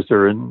 listen, is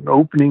there an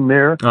opening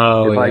there if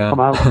I come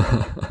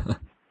out?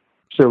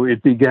 So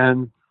it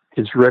began,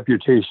 its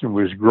reputation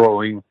was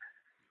growing.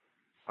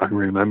 I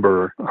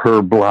remember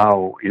Herb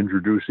Lau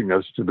introducing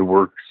us to the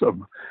works of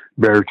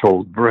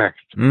Bertolt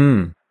Brecht.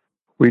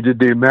 We did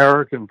the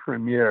American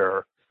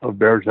premiere of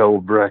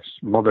Bertolt Brecht's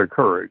Mother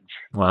Courage.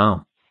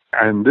 Wow.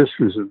 And this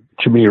was,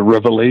 to me, a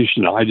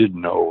revelation. I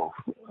didn't know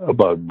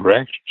about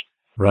Brecht.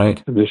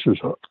 Right. This was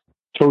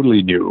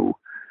totally new.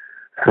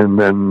 And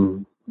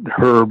then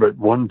Herb at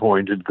one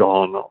point had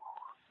gone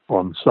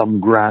on some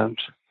grant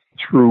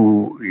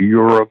through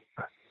Europe,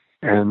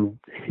 and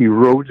he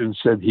wrote and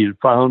said he had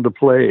found a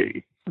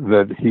play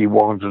that he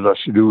wanted us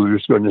to do. He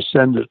was going to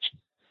send it,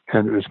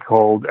 and it was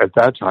called, at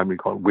that time, we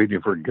called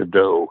Waiting for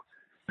Godot.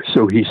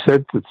 So he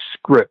sent the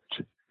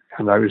script,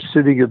 and I was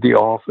sitting at the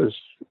office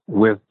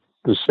with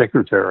the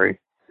secretary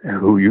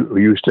who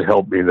used to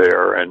help me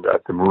there and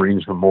at the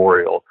Marines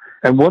Memorial,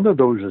 And one of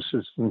those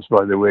assistants,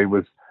 by the way,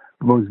 was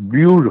the most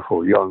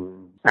beautiful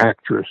young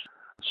actress.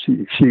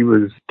 She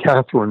was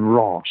Catherine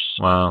Ross.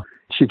 Wow.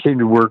 She came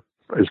to work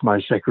as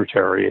my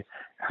secretary,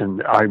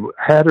 and I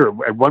had her,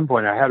 at one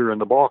point I had her in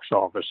the box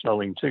office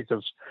selling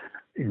tickets.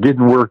 It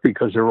didn't work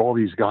because there were all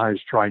these guys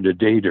trying to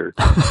date her.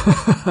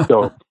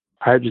 So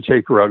I had to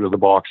take her out of the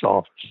box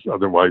office.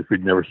 Otherwise,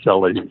 we'd never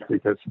sell any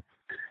tickets.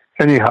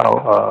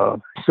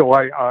 Anyhow, so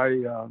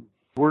I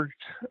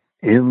worked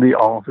in the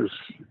office,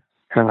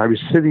 and I was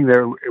sitting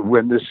there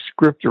when this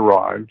script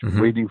arrived,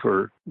 waiting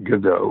for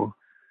Godot,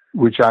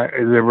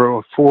 there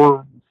were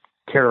 4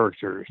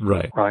 characters,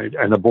 right,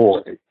 and a boy.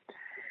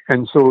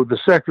 And so the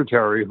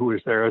secretary who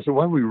was there, I said,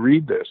 why don't we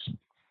read this?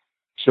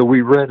 So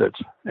we read it,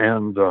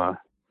 and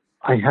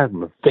I hadn't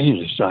the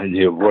faintest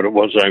idea of what it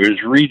was I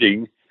was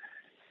reading.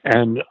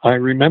 And I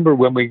remember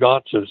when we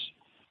got to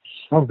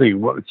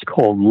something, what's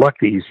called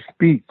Lucky's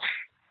speech.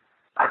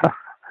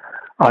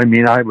 I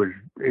mean,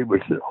 it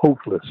was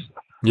hopeless.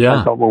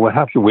 Yeah. I thought, well, we'll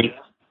have to wait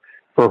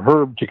for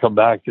Herb to come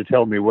back to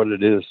tell me what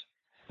it is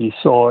he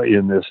saw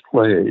in this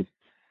play.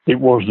 It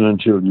wasn't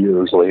until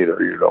years later,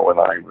 and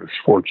I was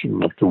fortunate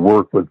enough to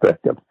work with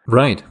Beckett,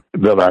 right,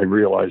 that I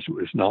realized it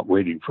was not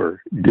waiting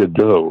for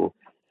Godot.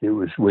 It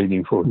was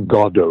waiting for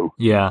Godot.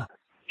 Yeah.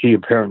 He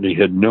apparently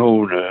had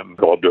known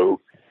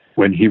Godot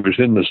when he was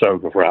in the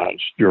south of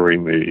France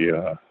during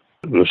the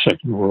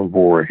Second World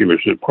War. He was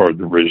a part of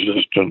the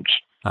resistance.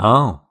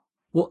 Oh.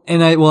 Well,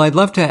 I'd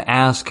love to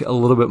ask a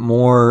little bit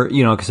more,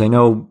 because I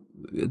know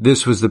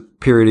this was the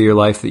period of your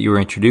life that you were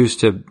introduced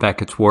to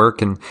Beckett's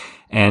work,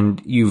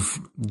 and you've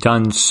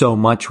done so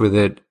much with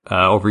it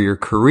over your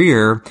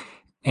career.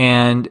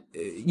 And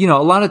a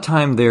lot of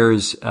time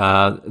there's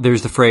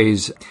the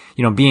phrase,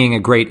 being a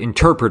great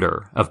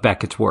interpreter of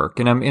Beckett's work,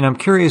 and I'm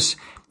curious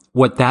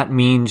what that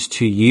means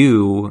to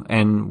you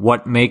and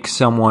what makes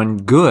someone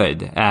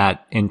good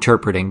at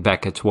interpreting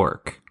Beckett's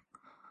work.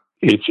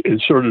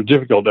 It's sort of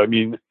difficult. I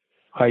mean,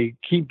 I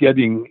keep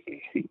getting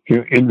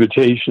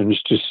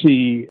invitations to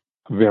see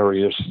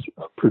various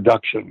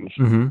productions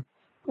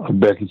of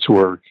Beckett's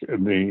work,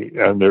 and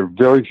there are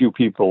very few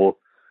people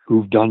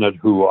who've done it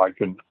who I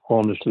can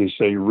honestly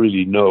say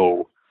really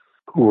know,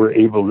 who are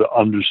able to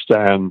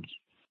understand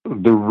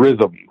the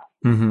rhythm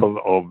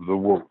of the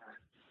work.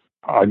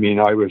 I mean,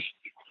 I was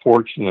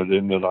fortunate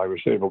in that I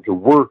was able to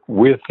work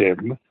with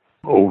him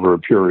over a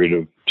period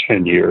of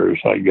 10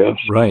 years, I guess.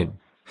 Right.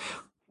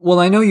 Well,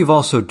 I know you've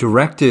also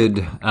directed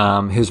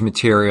his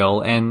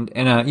material, and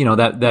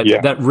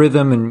that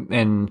rhythm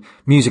and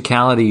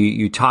musicality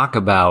you talk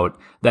about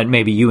that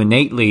maybe you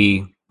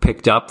innately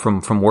picked up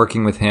from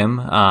working with him.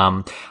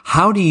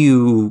 How do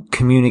you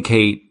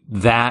communicate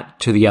that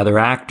to the other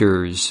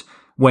actors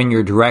when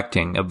you're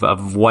directing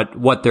of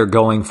what they're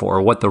going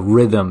for, what the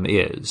rhythm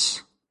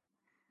is?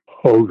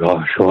 Oh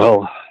gosh,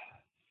 well,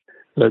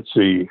 let's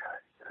see.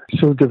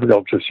 It's so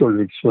difficult to sort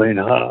of explain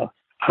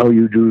how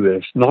you do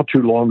this. Not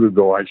too long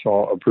ago, I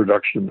saw a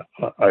production.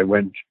 I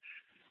went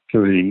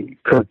to the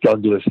Kirk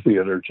Douglas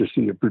Theater to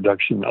see a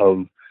production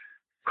of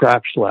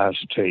Kraft's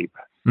Last Tape.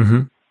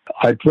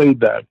 I played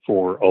that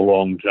for a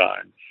long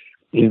time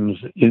in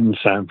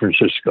San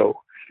Francisco,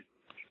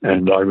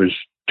 and I was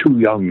too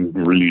young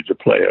really to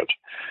play it.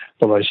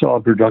 But I saw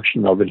a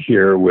production of it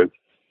here with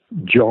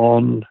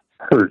John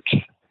Hurt,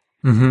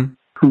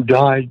 who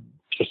died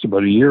just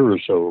about a year or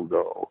so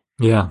ago.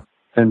 Yeah.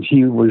 And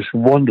he was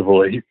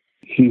wonderful.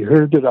 He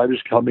heard that I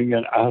was coming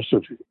and asked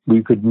if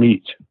we could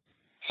meet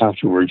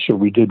afterwards. So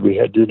we did. We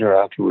had dinner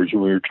afterwards,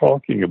 and we were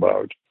talking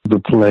about the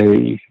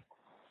play.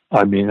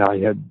 I mean, I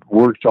had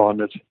worked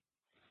on it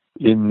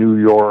in New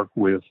York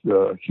with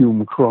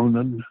Hume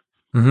Cronin.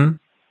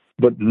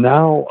 But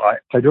now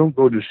I don't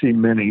go to see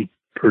many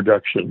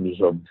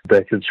productions of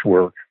Beckett's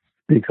work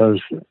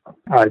because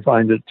I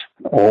find it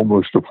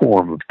almost a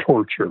form of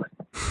torture,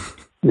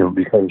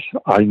 because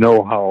I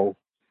know how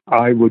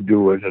I would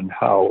do it and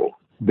how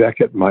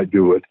Beckett might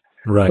do it.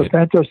 Right. But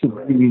that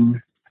doesn't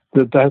mean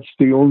that that's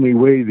the only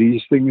way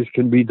these things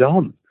can be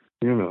done,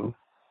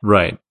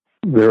 Right.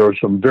 There are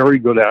some very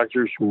good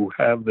actors who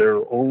have their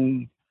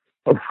own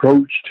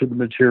approach to the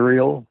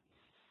material.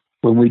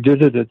 When we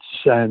did it at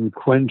San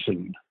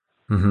Quentin,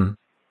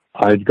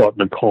 I'd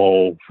gotten a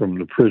call from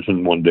the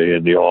prison one day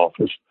in the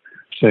office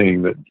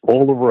saying that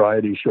all the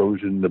variety shows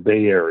in the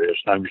Bay Area,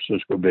 San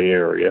Francisco Bay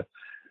Area,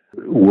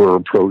 were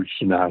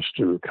approached and asked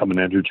to come and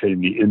entertain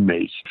the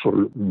inmates for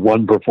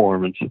one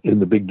performance in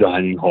the big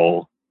dining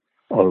hall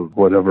of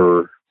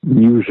whatever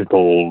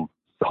musical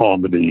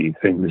comedy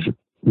things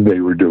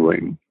they were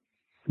doing.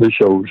 The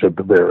shows at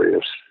the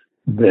various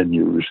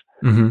venues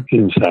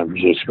in San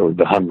Francisco,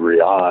 the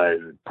Hungry Eye,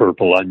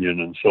 Purple Onion,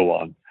 and so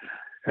on,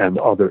 and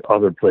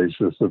other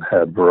places that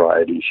had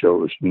variety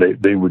shows. And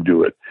they would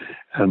do it.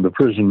 And the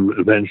prison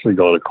eventually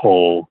got a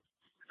call.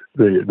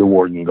 The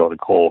warden got a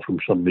call from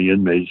some of the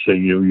inmates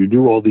saying, you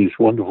do all these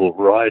wonderful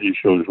variety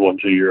shows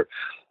once a year.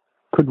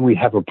 Couldn't we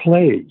have a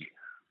play?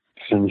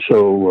 And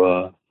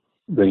so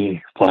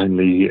they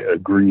finally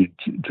agreed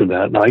to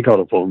that. And I got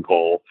a phone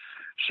call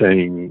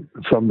saying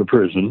from the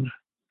prison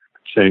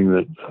saying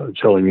that,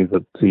 telling me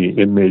that the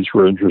inmates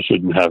were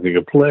interested in having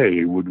a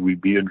play. Would we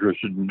be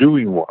interested in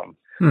doing one?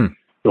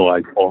 So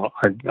I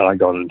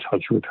got in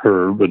touch with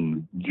Herb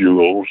and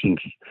Jules, and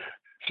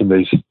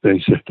they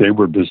said they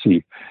were busy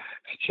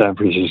at San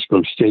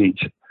Francisco State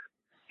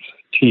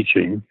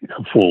teaching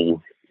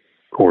full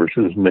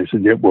courses, and they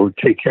said, "Yeah, we'll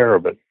take care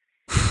of it.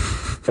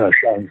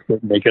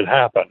 Make it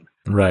happen."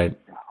 Right.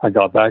 I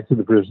got back to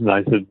the prison.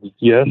 I said,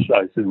 "Yes."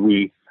 I said,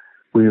 "We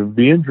would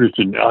be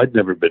interested." I'd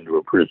never been to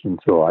a prison,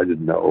 so I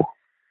didn't know.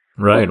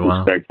 Right.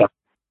 Wow.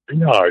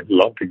 I'd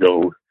love to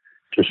go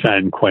to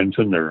San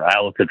Quentin or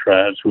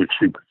Alcatraz, which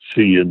you could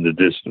see in the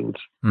distance.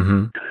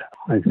 Mm-hmm.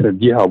 I said,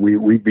 "Yeah,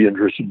 we'd be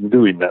interested in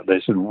doing that." They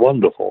said,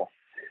 "Wonderful."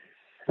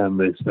 And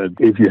they said,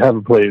 "If you have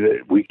a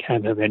play, we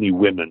can't have any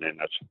women in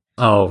it."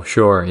 Oh,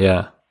 sure.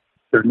 Yeah.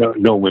 There are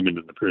no women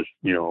in the prison,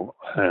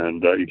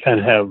 and you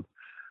can't have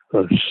a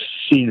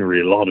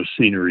lot of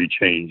scenery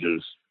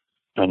changes.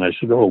 And I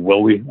said, "Oh,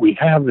 well, we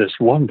have this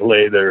one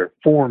play. There are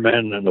 4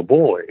 men and a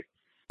boy.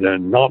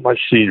 Then not much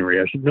scenery."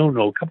 I said, no,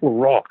 a couple of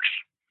rocks,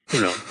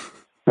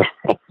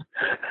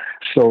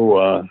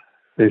 So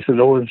they said,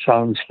 "Oh, it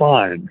sounds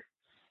fine."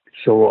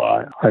 So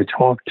I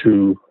talked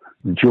to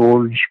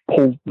George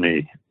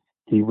Poltney.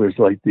 He was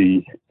like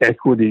the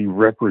equity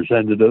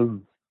representative.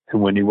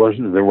 And when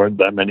there weren't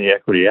that many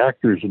equity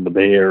actors in the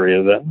Bay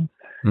Area then.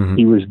 Mm-hmm.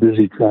 He was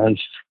busy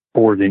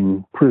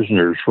transporting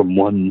prisoners from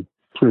one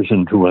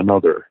prison to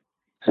another.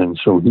 And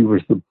so he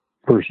was the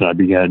person I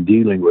began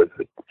dealing with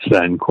at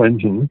San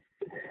Quentin.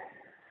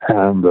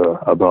 And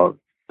about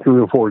 3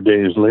 or 4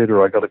 days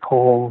later, I got a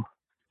call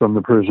from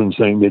the prison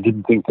saying they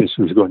didn't think this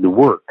was going to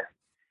work.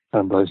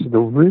 And I said,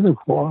 "Oh, really?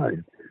 Why?"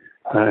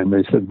 And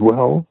they said,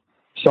 "Well,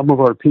 some of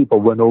our people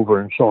went over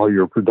and saw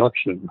your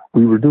production.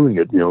 We were doing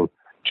it,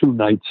 2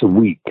 nights a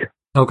week."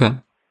 Okay.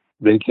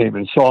 They came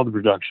and saw the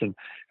production,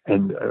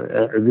 and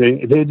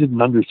they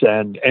didn't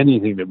understand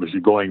anything that was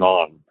going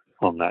on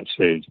that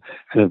stage.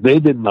 And if they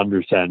didn't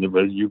understand it,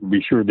 well, you can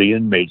be sure the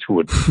inmates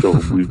would. So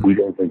we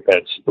don't think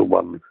that's the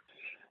one.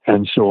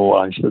 And so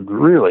I said,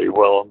 "Really?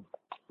 Well,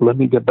 let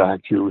me get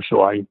back to you."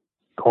 So I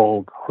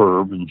called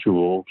Herb and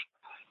Jules,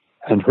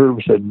 and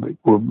Herb said,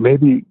 "Well,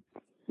 maybe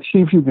see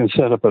if you can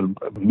set up a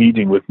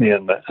meeting with me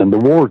and the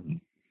warden."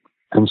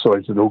 And so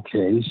I said,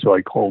 "Okay." So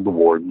I called the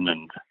warden,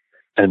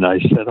 and I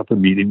set up a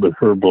meeting with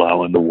Herb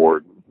Blau and the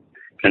warden.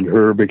 And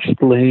Herb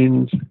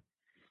explained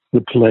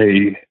the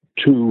play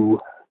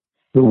to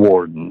the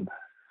warden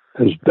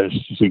as best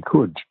as he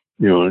could,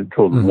 and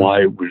told him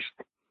why it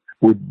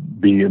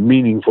would be a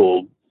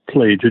meaningful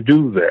play to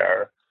do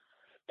there.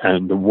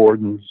 And the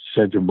warden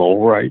said to him,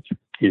 "All right."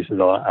 He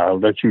said, I'll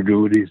let you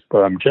do it.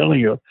 But I'm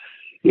telling you,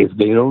 if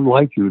they don't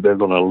like you, they're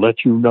going to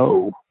let you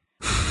know.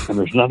 And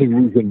there's nothing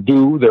we can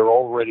do. They're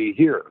already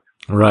here.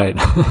 Right.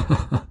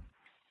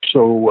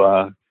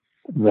 So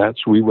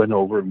we went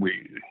over and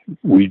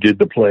we did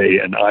the play.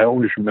 And I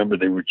always remember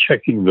they were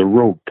checking the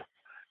rope,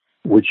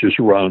 which is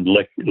around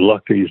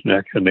Lucky's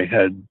neck. And they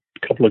had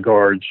a couple of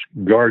guards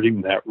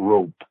guarding that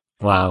rope.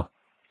 Wow.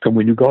 And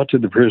when you got to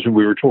the prison,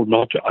 we were told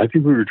not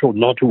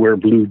to wear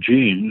blue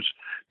jeans,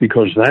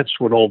 because that's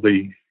what all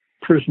the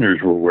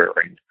prisoners were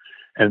wearing.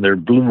 And their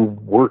blue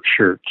work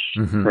shirts,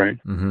 right?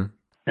 Mm-hmm.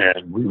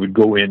 And we would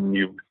go in,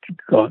 you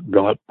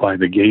got by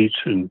the gates,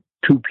 and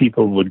 2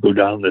 people would go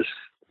down this,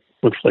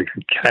 looks like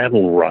a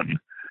cattle run,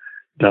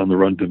 down the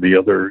run to the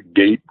other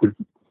gate.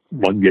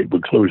 One gate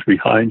would close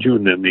behind you,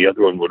 and then the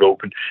other one would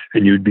open,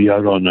 and you'd be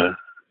out on a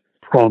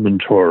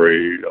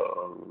promontory,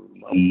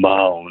 a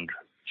mound,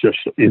 just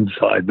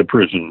inside the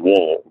prison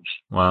walls.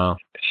 Wow.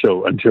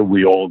 So until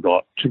we all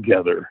got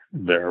together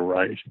there,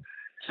 right?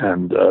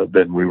 And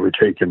then we were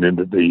taken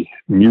into the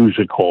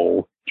music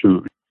hall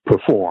to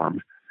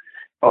perform.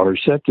 Our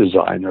set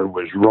designer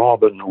was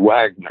Robin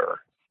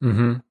Wagner.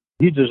 Mm-hmm.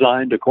 He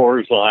designed a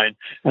chorus line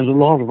and a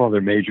lot of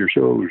other major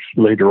shows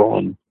later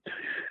on.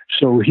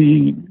 So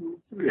he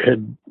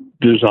had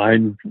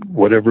designed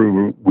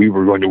whatever we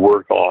were going to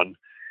work on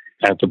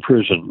at the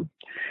prison.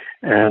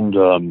 And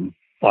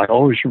I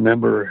always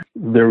remember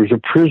there was a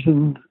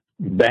prison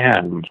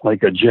band,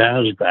 like a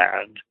jazz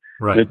band,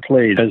 right, that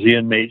played as the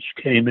inmates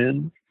came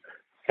in.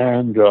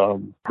 And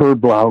Herb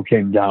Blau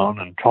came down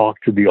and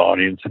talked to the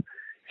audience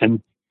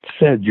and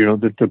said,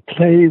 that the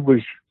play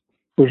was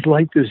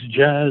like this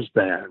jazz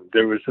band.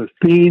 There was a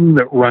theme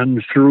that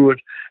runs through it,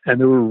 and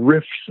there were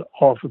riffs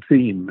off a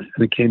theme,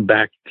 and it came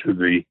back to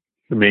the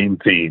main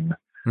theme.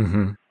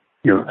 Mm-hmm.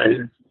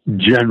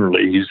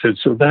 Generally, he said,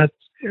 so that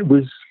it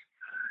was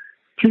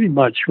pretty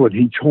much what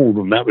he told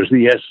them. That was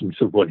the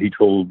essence of what he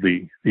told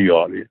the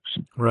audience.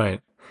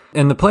 Right.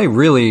 And the play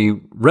really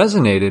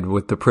resonated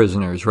with the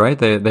prisoners, right?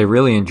 They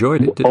really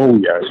enjoyed it. Oh,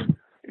 yes.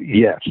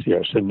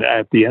 Yes. And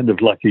at the end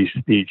of Lucky's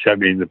speech,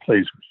 the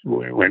place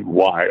went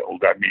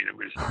wild. It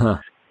was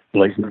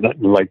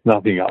like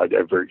nothing I'd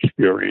ever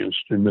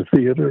experienced in the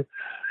theater.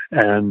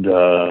 And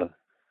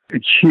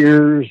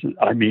cheers.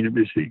 It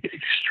was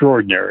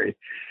extraordinary.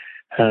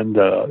 And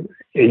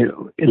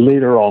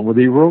later on, when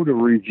they wrote a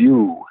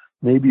review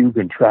maybe you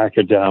can track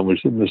it down. It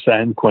was in the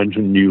San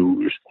Quentin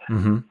News.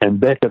 Mm-hmm. And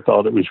Beckett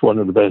thought it was one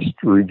of the best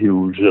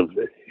reviews of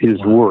his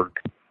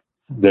work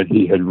that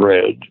he had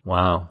read.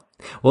 Wow.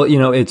 Well,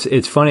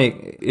 it's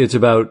funny. It's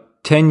about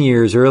 10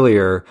 years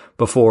earlier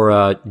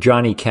before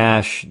Johnny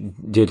Cash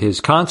did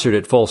his concert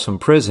at Folsom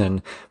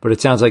Prison, but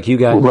it sounds like you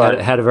guys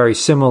had a very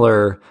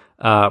similar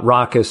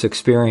raucous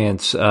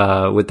experience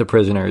with the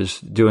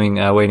prisoners doing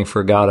Waiting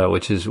for Godot,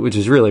 which is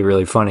really,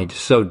 really funny.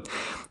 So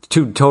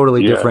two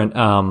totally different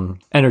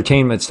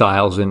entertainment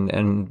styles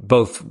and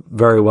both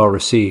very well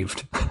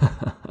received.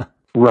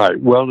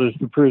 Right. Well, as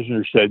the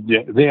prisoner said,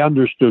 they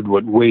understood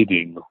what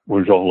waiting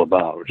was all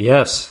about.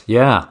 Yes.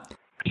 Yeah.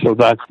 So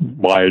that's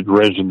why it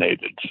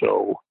resonated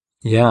so.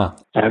 Yeah.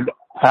 And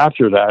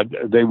after that,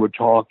 they would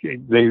talk,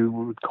 they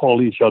would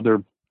call each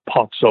other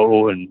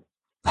Pozzo, and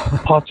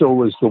Pozzo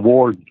was the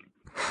warden.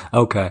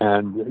 Okay.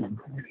 And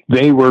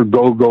they were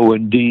Go-Go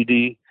and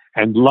Dee,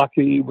 and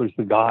Lucky was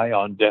the guy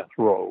on death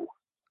row.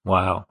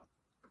 Wow.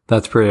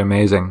 That's pretty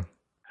amazing.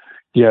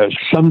 Yes.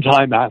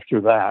 Sometime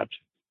after that,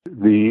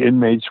 the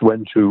inmates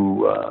went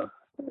to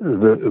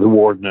the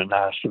warden and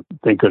asked if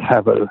they could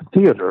have a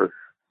theater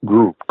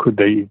group. Could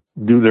they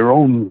do their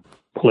own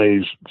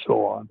plays and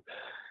so on?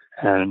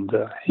 And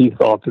he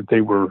thought that they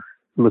were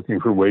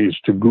looking for ways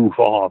to goof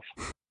off.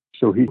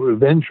 So he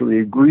eventually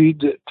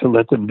agreed to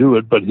let them do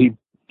it, but he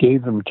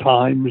gave them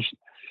times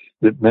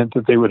that meant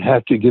that they would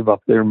have to give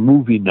up their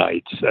movie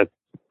nights at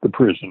the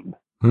prison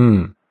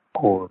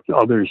or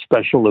other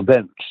special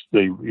events.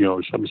 They,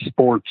 some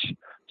sports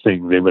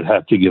thing they would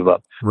have to give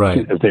up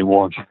if they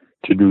wanted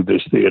to do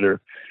this theater,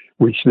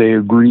 which they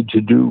agreed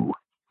to do.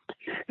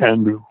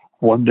 And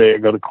one day I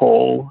got a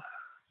call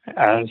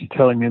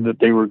telling me that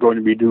they were going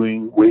to be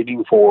doing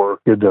Waiting for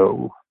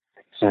Godot,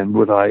 and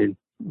would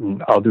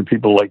other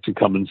people like to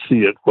come and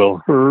see it?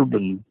 Well, Herb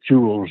and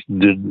Jules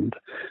didn't.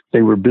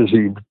 They were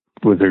busy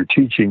with their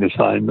teaching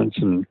assignments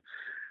and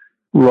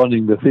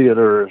running the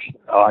theater.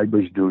 I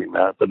was doing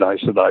that, but I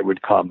said I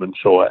would come, and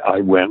so I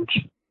went.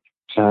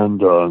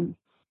 And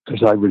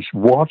as I was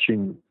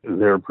watching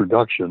their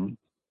production,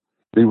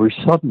 they were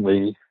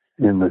suddenly,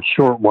 in a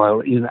short while,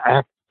 in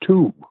Act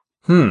 2.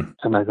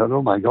 And I thought,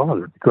 oh my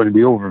God, it's going to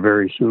be over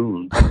very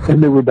soon.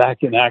 And they were back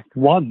in Act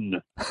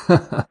 1.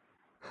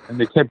 And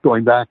they kept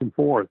going back and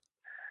forth.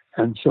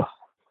 And so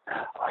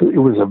it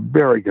was a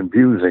very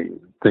confusing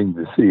thing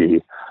to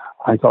see.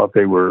 I thought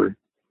they were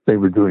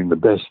doing the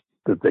best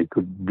that they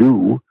could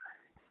do.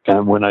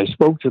 And when I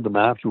spoke to them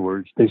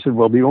afterwards, they said,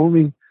 well, the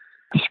only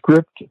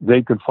script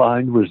they could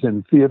find was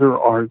in Theater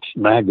Arts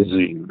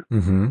magazine,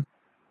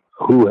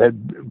 who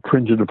had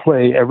printed a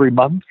play every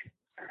month.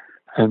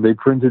 And they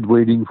printed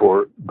Waiting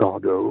for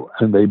Godot,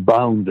 and they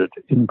bound it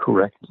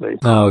incorrectly.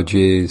 Oh,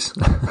 geez.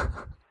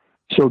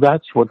 So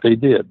that's what they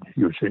did,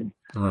 you see.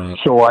 Right.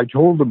 So I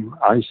told them,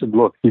 I said,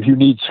 look, if you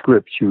need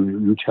scripts,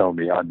 you tell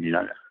me. I mean,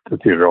 at the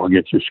theater, I'll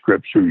get you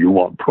scripts, or you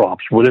want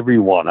props, whatever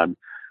you want, I'm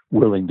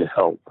willing to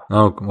help.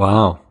 Oh,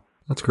 wow.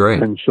 That's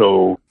great. And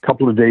so a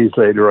couple of days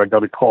later, I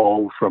got a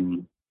call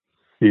from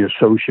the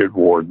associate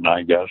warden,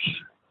 I guess.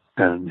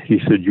 And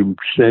he said, you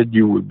said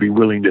you would be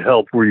willing to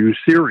help. Were you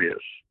serious?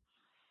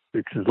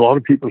 Because a lot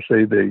of people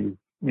say they,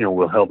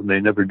 will help, and they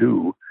never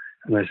do.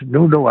 And I said,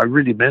 no, I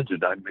really meant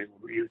it. I mean,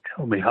 will you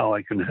tell me how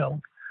I can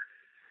help?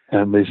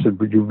 And they said,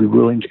 would you be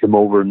willing to come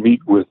over and meet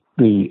with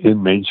the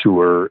inmates who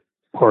are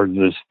part of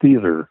this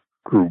theater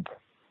group?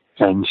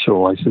 And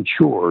so I said,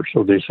 sure.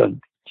 So they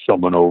sent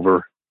someone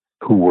over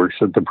who works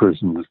at the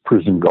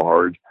prison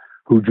guard,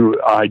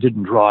 I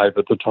didn't drive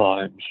at the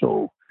time,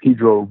 so he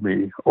drove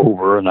me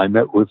over, and I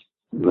met with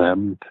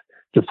them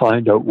to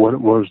find out what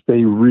it was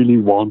they really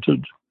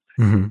wanted.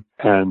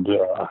 And,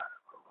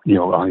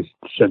 I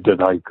said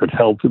that I could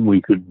help them.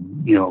 We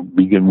could,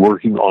 begin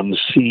working on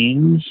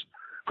scenes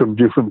from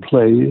different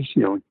plays,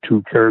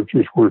 two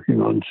characters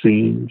working on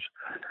scenes,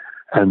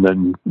 and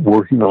then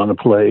working on a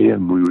play.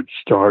 And we would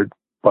start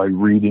by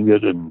reading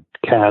it and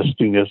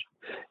casting it.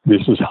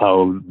 This is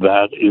how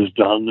that is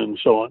done, and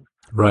so on.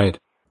 Right.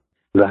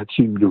 That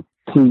seemed to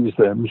please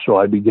them. So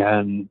I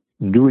began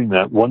doing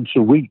that once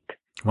a week.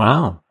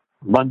 Wow.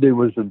 Monday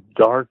was a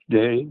dark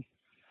day,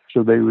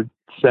 so they would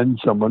send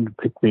someone to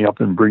pick me up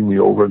and bring me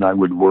over, and I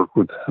would work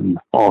with them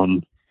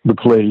on the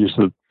plays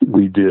that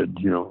we did.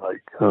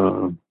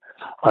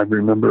 I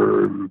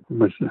remember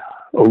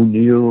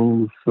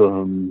O'Neill's,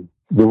 the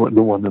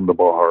one in the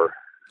bar.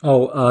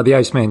 Oh, The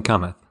Iceman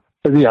Cometh.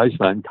 The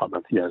Iceman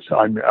Cometh, yes.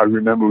 I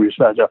remember we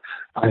sat down.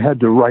 I had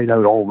to write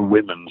out all the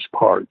women's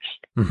parts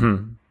at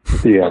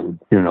the end,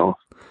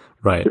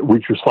 right,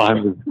 which was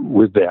fine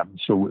with them.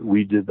 So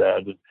we did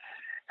that.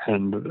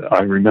 And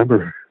I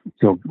remember,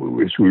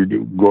 as we were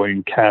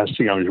going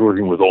casting, I was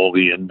working with all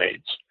the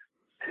inmates.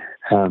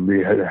 And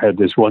we had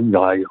this one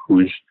guy who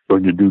was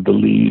going to do the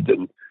lead.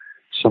 And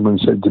someone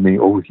said to me,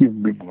 oh,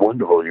 he'd be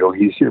wonderful.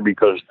 He's here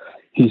because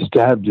he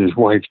stabbed his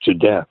wife to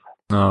death.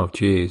 Oh,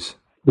 geez.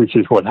 Which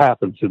is what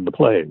happens in the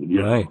play.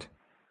 Right.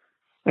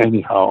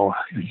 Anyhow,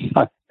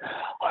 I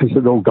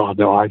said, oh, God,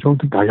 no, I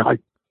don't think I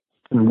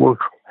can work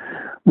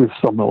with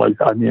someone like,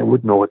 I mean, I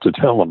wouldn't know what to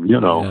tell him,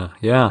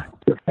 Yeah.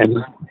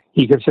 And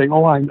he kept saying,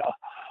 "Oh,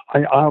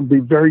 I'll be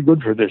very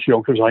good for this,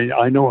 because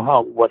I know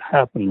what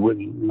happened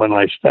when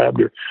I stabbed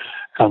her."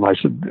 And I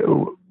said, there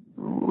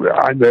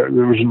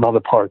was another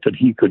part that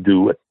he could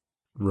do it.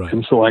 Right.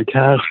 And so I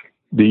cast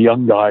the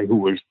young guy who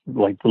was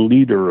like the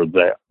leader of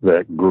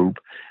that group,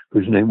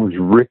 whose name was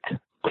Rick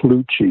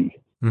Clucci.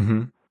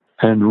 Mm-hmm.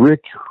 And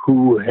Rick,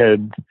 who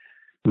had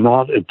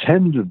not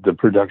attended the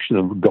production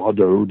of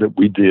Godot that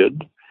we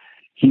did,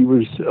 he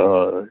was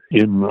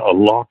in a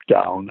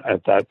lockdown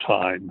at that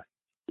time,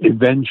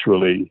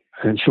 eventually.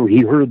 And so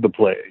he heard the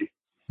play,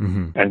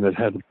 Mm-hmm. and it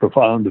had a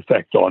profound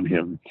effect on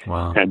him.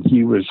 Wow. And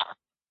he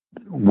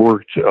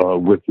worked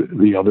with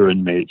the other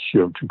inmates,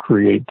 to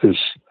create this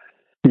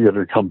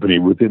theater company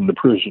within the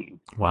prison.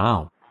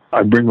 Wow.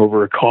 I bring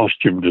over a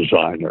costume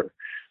designer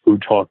who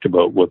talked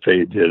about what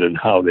they did and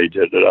how they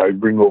did it. I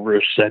bring over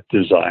a set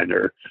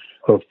designer,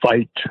 a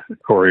fight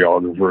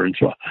choreographer, and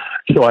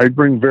so I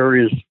bring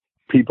various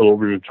people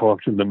over to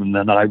talk to them, and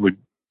then I would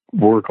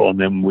work on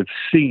them with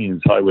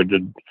scenes. I would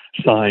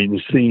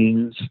assign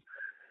scenes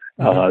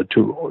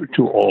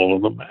to all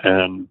of them,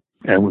 and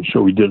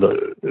so we did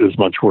as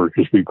much work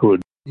as we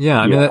could.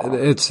 Yeah, I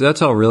mean,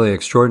 that's all really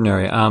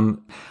extraordinary.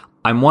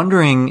 I'm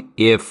wondering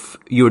if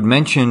you had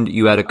mentioned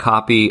you had a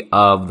copy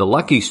of the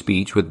Lucky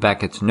speech with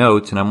Beckett's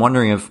notes, and I'm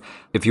wondering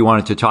if you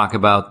wanted to talk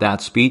about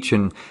that speech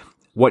and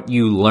what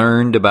you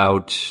learned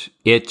about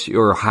it,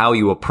 or how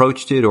you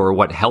approached it, or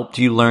what helped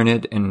you learn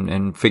it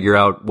and figure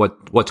out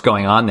what's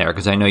going on there.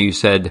 Because I know you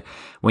said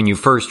when you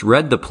first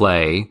read the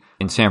play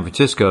in San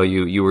Francisco,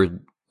 you were,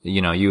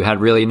 you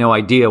had really no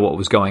idea what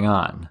was going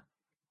on.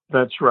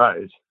 That's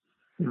right.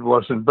 It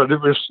wasn't, but it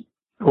was,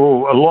 a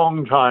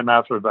long time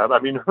after that. I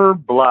mean,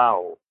 Herb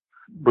Blau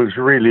was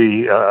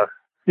really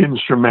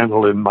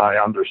instrumental in my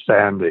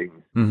understanding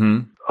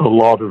a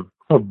lot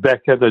of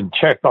Beckett and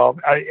Chekhov.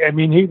 I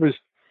mean, he was,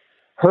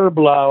 Herb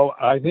Blau,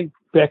 I think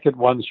Beckett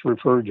once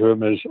referred to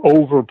him as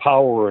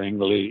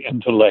overpoweringly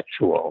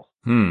intellectual.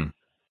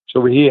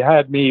 So he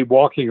had me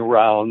walking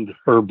around,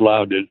 Herb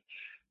Blau did,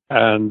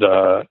 and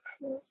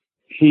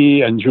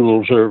he and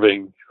Jules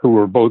Irving, who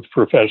were both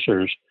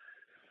professors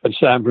at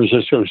San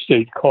Francisco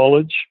State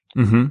College,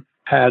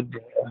 had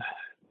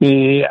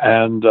me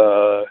and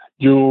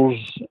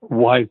Jules'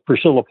 wife,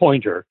 Priscilla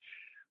Pointer.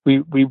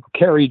 We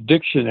carried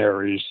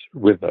dictionaries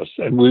with us,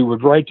 and we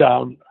would write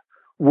down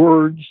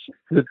words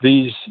that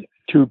these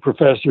two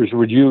professors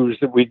would use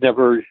that we'd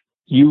never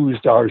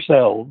used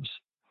ourselves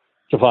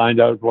to find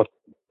out what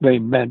they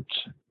meant.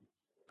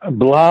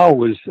 Blau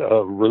was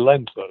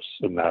relentless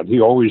in that. He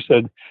always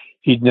said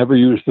he'd never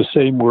use the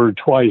same word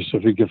twice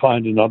if he could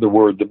find another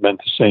word that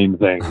meant the same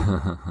thing.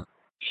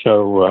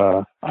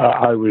 So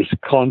I was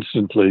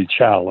constantly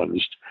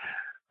challenged.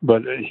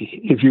 But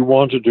if you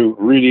wanted to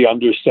really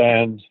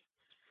understand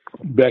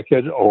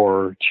Beckett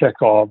or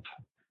Chekhov,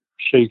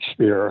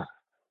 Shakespeare,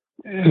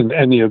 and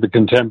any of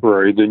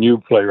the new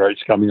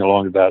playwrights coming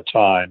along at that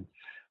time,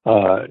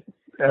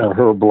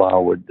 Herb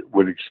Blau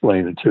would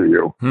explain it to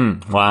you.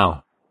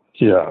 Wow.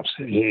 Yes,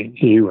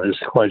 he was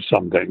quite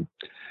something.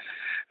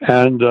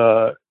 And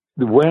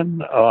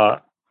when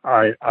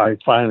I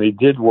finally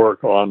did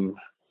work on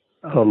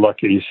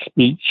Lucky's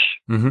speech,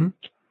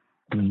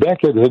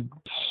 Beckett had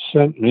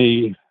sent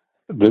me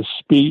the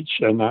speech,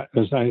 and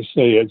as I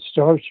say, it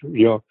starts,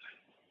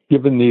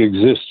 given the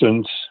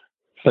existence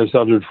as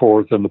uttered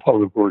forth in the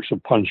public works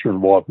of Puncher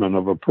and Watman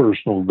of a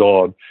personal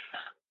God,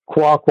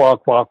 qua, qua,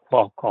 qua,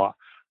 qua, qua.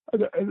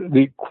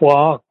 The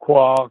qua,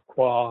 qua,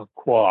 qua,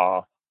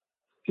 qua,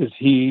 as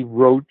he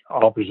wrote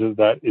opposite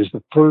that, is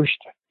the first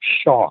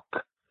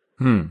shock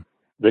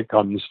that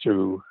comes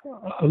to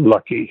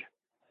Lucky.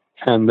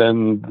 And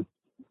then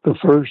the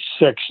first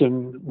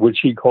section,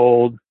 which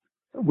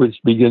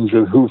begins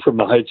with "Who from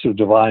the heights of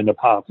divine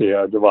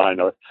apathia, divine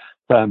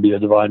Bambia,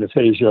 divine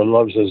aphasia,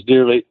 loves us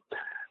dearly,"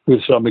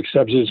 with some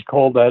exceptions,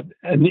 called that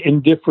an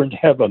indifferent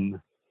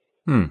heaven.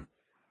 And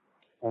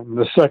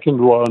the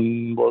second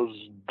one was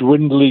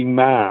 "Dwindling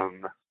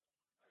Man,"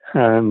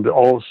 and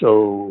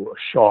also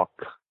shock.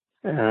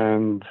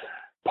 And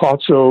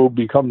Pozzo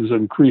becomes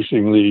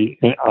increasingly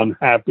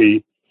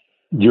unhappy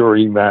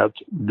during that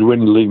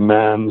dwindling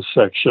man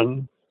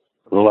section.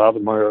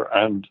 Latimer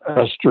and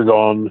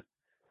Estragon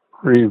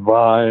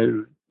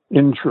revive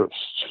interest.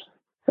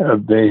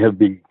 They have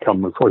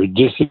become, of course,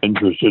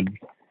 disinterested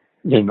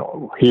in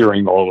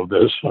hearing all of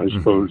this. I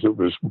suppose it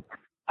was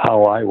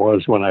how I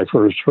was when I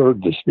first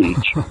heard the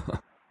speech.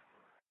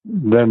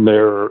 Then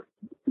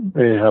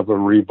they have a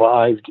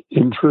revived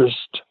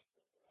interest,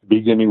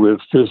 beginning with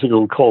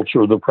physical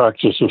culture, the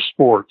practice of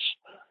sports,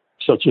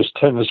 such as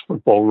tennis,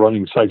 football,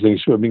 running, cycling,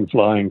 swimming,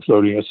 flying,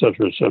 floating,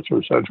 etc., etc.,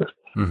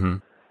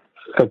 etc.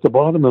 At the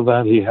bottom of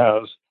that, he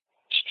has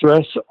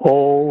stress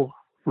all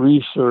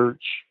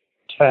research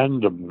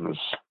tandems.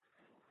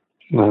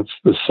 That's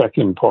the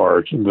second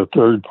part. And the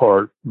third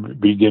part,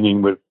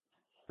 beginning with,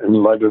 in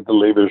light of the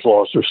labor's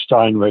loss of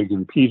Steinweg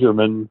and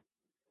Peterman,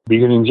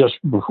 beginning just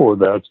before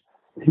that,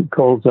 he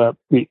calls that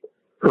the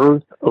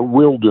earth a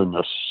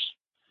wilderness.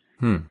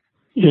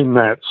 in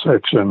that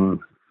section.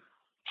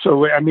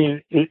 So, I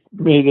mean, it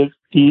made it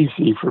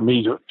easy for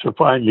me to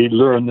finally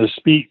learn the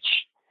speech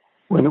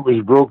when it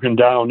was broken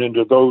down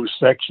into those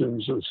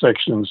sections and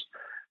sections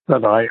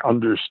that I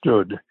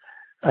understood.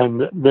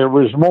 And there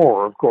was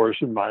more, of course,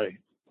 in my,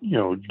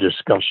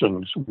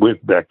 discussions with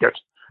Beckett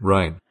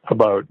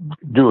about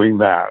doing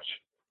that.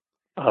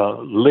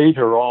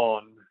 Later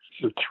on,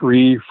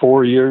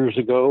 3-4 years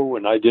ago,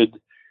 when I did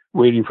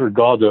Waiting for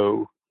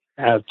Godot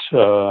at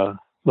the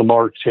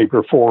Mark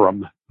Taper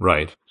Forum,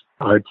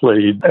 I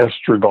played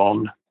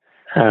Estragon,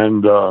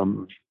 and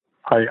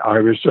I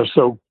was just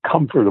so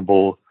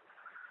comfortable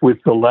with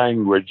the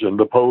language and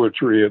the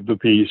poetry of the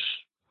piece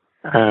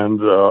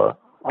and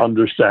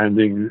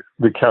understanding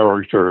the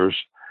characters.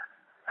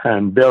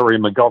 And Barry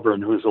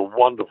McGovern, who's a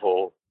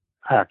wonderful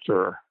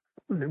actor,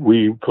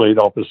 we played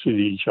opposite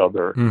each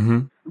other.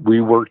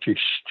 We worked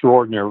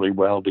extraordinarily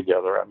well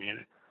together. I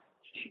mean,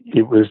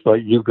 it was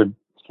like you could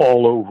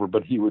fall over,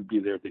 but he would be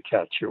there to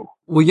catch you.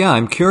 Well, yeah,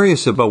 I'm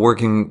curious about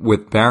working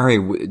with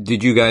Barry.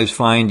 Did you guys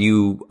find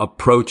you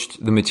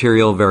approached the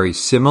material very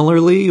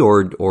similarly,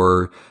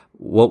 or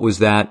what was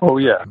that? Oh,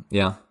 yeah.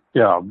 Yeah.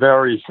 Yeah,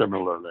 very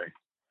similarly.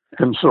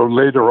 And so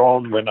later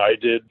on, when I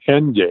did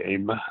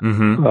Endgame,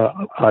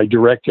 I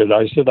directed.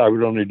 I said I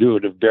would only do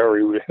it if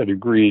Barry would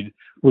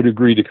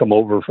agree to come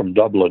over from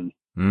Dublin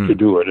to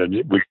do it,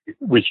 and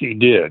which he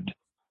did.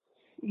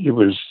 It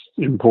was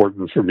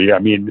important for me. I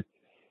mean,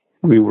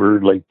 we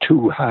were like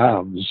two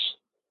halves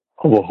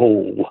of a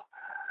whole,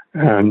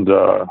 and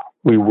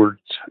we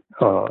worked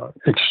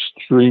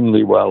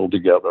extremely well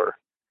together.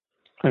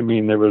 I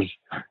mean, there was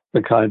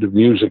the kind of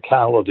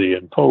musicality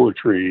and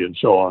poetry and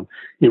so on.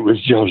 It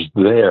was just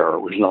there.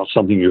 It was not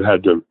something you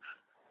had to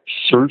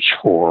search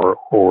for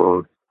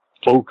or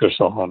focus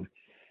on.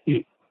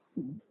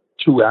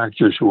 Two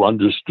actors who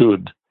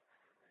understood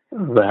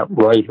that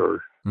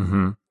writer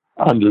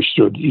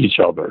understood each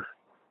other.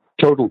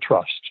 Total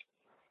trust.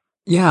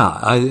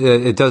 Yeah,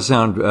 it does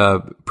sound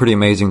pretty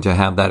amazing to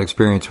have that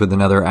experience with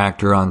another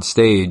actor on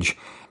stage.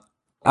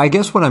 I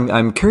guess what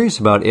I'm curious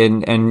about,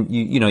 and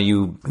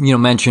you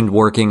mentioned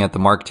working at the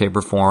Mark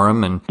Taper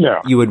Forum, and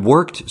you had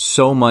worked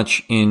so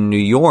much in New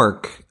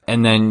York,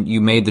 and then you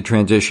made the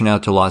transition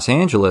out to Los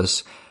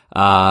Angeles.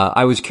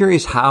 I was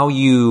curious how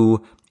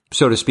you,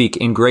 so to speak,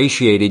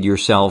 ingratiated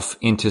yourself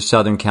into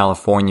Southern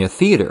California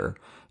theater.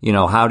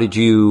 How did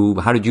you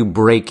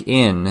break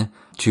in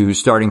to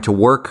starting to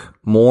work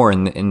more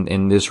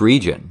in this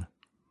region?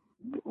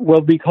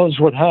 Well, because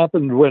what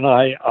happened when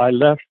I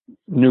left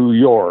New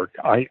York,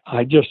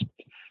 I just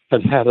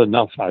had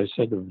enough. I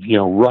said of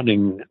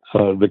running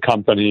the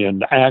company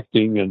and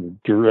acting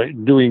and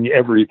doing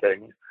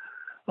everything,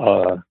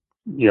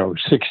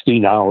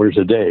 16 hours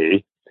a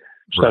day,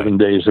 7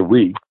 days a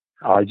week.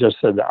 I just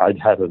said I'd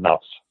had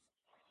enough.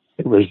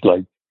 It was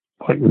like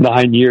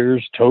 9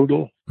 years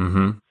total.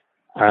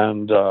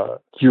 And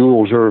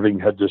Jules Irving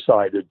had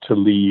decided to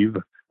leave.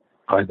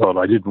 I thought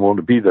I didn't want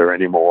to be there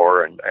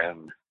anymore. And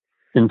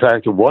in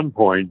fact, at one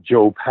point,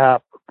 Joe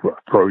Papp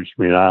approached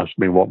me and asked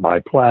me what my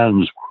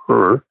plans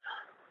were.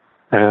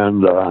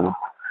 And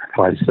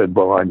I said,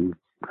 well,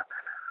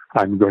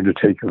 I'm going to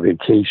take a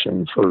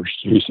vacation first.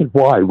 He said,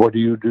 why? What do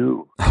you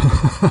do?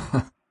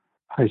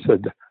 I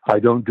said, I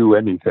don't do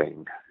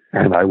anything.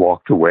 And I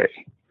walked away.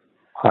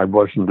 I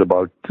wasn't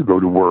about to go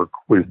to work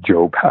with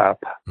Joe Papp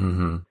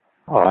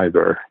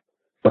either.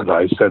 But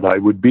I said I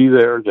would be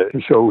there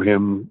to show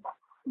him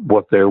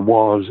what there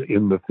was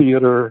in the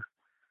theater,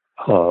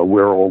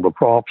 where all the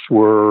props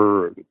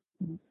were,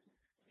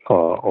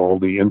 all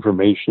the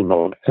information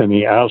on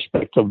any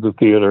aspect of the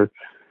theater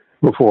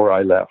before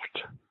I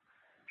left.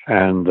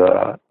 And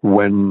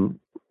when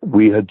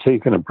we had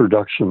taken a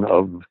production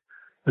of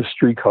A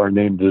Streetcar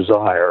Named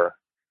Desire,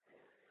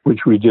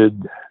 which we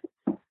did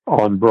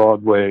on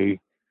Broadway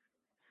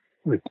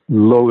with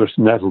Lois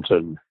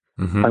Nettleton,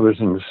 I was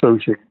an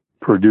associate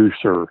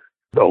producer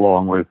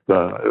along with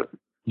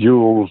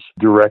Jules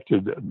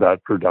directed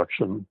that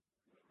production,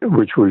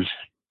 which was,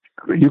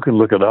 you can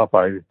look it up.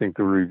 I think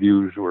the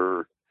reviews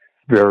were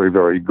very,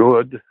 very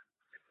good.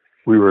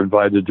 We were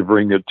invited to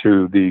bring it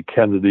to the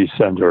Kennedy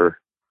Center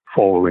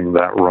following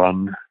that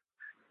run,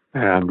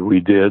 and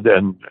we did.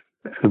 And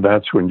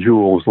that's when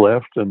Jules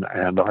left, and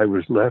I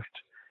was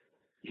left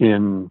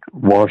in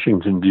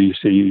Washington,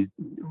 D.C.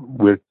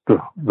 with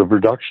the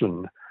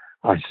production.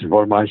 I said,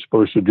 what am I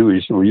supposed to do?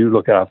 He said, well, you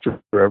look after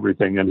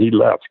everything. And he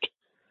left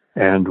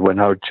and went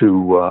out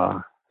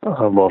to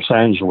Los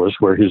Angeles,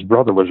 where his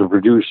brother was a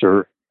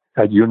producer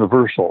at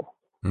Universal.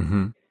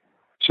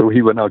 So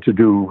he went out to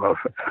do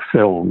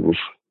films.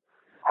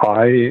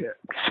 I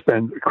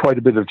spent quite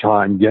a bit of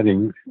time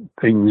getting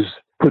things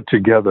put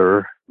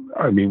together.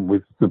 I mean,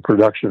 with the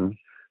production,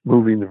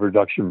 moving the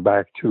production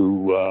back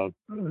to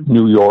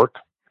New York,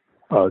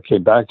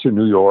 came back to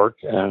New York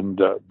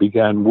and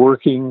began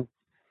working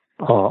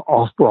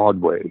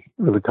off-Broadway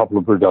with a couple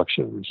of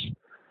productions.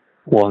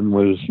 One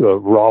was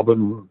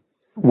Robin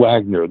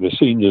Wagner, the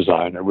scene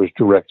designer, was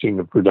directing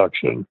the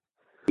production.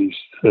 He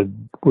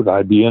said, would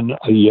I be in?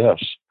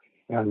 Yes.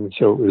 And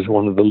so it was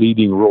one of the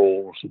leading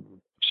roles.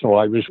 So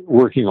I was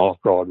working off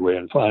Broadway,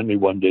 and finally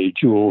one day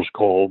Jules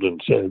called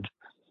and said,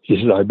 he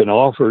said, I've been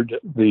offered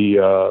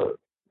the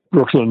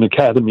Brooklyn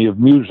Academy of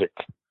Music,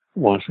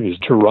 wants me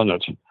to run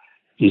it.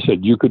 He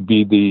said, you could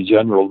be the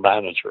general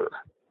manager.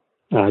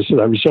 And I said,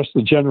 I was just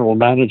the general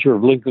manager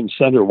of Lincoln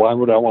Center. Why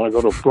would I want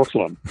to go to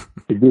Brooklyn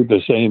to do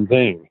the same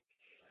thing?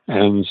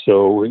 And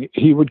so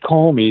he would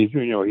call me,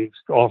 he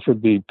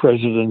offered the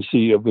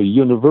presidency of a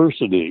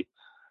university.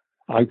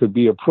 I could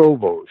be a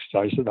provost.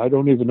 I said, I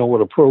don't even know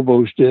what a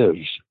provost is.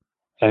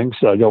 Thanks,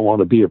 I don't want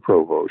to be a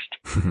provost.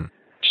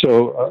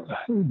 So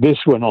this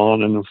went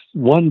on, and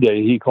one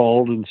day he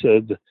called and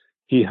said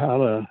he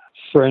had a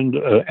friend,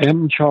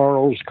 M.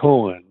 Charles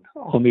Cohen,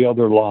 on the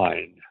other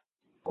line.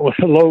 Well,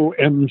 hello,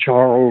 M.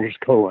 Charles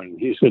Cohen.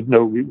 He said,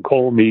 no, you can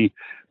call me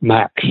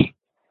Max.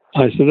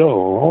 I said,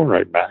 oh, all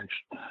right, Max.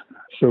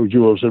 So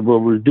Jules said, well,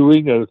 we're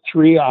doing a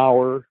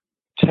 3-hour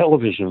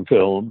television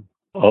film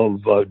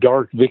of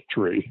Dark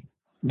Victory.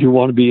 Do you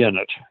want to be in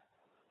it?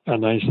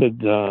 And I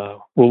said,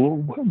 well,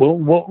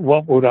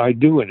 what would I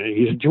do in it?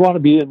 He said, do you want to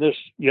be in this?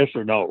 Yes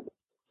or no?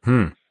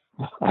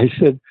 I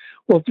said,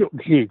 well,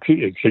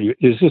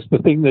 is this the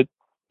thing that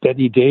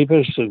Betty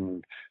Davis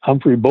and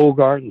Humphrey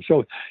Bogart and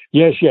so?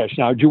 Yes.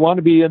 Now, do you want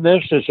to be in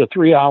this? It's a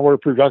 3-hour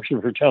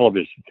production for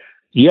television.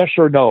 Yes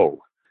or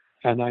no?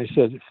 And I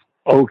said,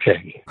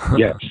 okay,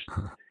 yes.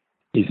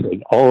 He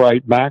said, all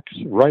right, Max,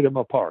 write them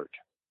apart.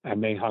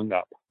 And they hung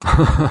up.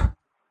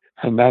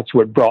 And that's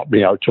what brought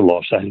me out to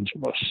Los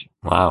Angeles.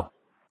 Wow.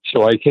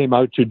 So I came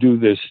out to do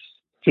this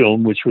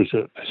film, which was,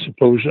 I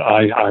suppose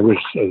I was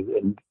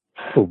a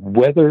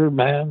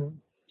weatherman.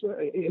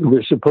 It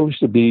was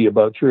supposed to be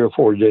about 3 or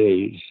 4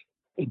 days.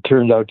 It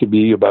turned out to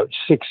be about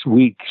 6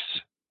 weeks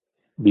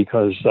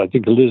because I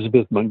think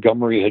Elizabeth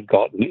Montgomery had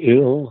gotten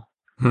ill.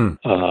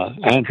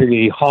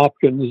 Anthony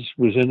Hopkins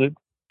was in it.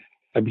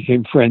 I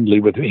became friendly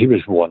with him. He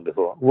was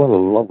wonderful. What a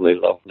lovely,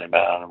 lovely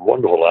man, a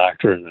wonderful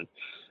actor, and a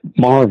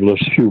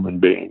marvelous human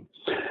being.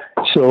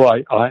 So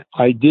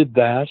I did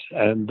that,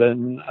 and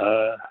then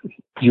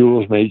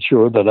Jules made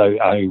sure that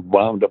I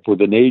wound up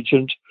with an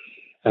agent,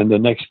 and the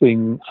next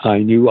thing I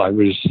knew, I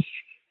was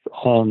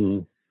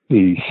on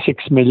the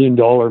 $6 Million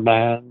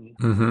Man,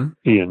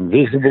 the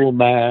Invisible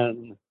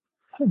Man.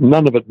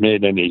 None of it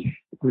made any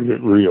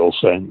real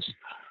sense.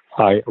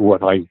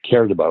 What I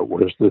cared about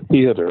was the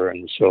theater,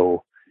 and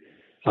so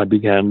I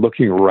began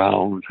looking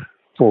around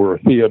for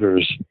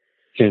theaters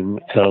in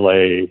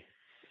L.A.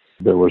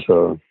 There was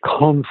a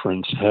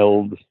conference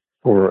held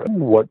for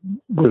what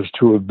was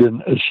to have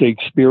been a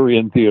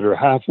Shakespearean theater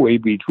halfway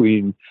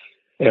between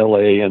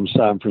L.A. and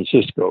San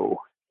Francisco.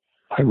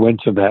 I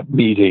went to that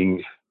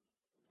meeting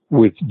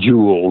with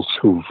Jules,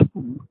 who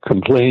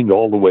complained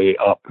all the way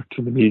up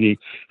to the meeting,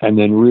 and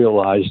then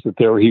realized that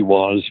there he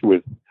was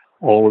with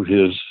all of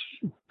his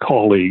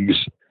colleagues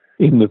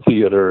in the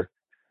theater,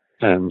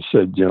 and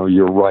said,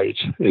 you're right.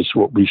 It's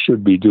what we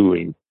should be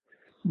doing.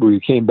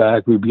 We came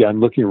back. We began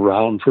looking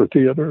around for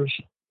theaters.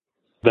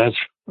 That's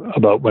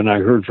about when I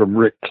heard from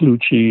Rick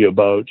Clucci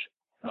about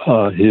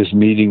his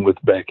meeting with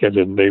Beckett,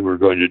 and they were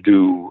going to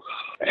do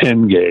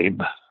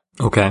Endgame.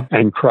 Okay.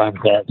 And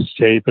Crabap's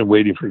Tape and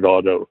Waiting for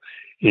Godot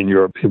in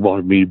Europe. He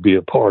wanted me to be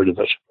a part of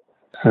it.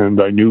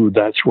 And I knew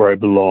that's where I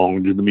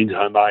belonged. In the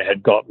meantime, I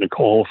had gotten a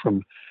call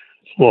from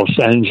Los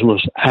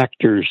Angeles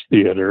Actors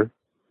Theater,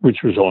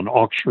 which was on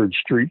Oxford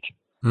Street,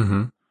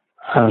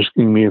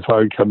 asking me if I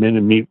would come in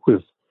and meet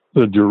with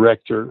the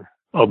director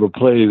of a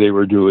play they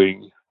were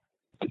doing.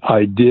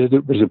 I did.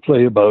 It was a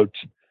play about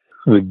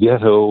the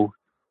ghetto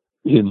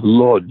in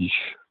Lodz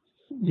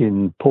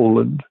in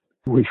Poland,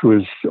 which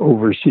was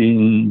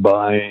overseen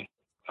by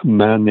a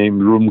man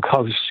named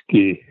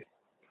Rumkowski.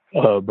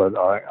 But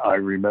I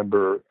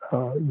remember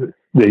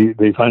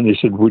they finally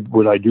said,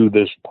 would I do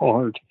this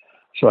part?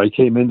 So I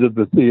came into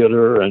the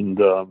theater, and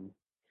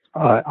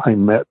I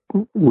met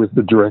with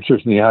the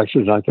directors and the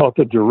actors, and I thought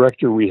the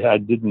director we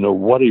had didn't know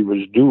what he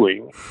was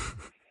doing.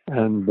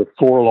 And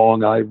before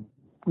long, I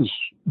was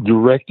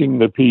directing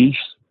the piece.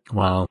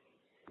 Wow.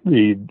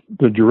 The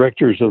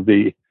directors of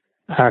the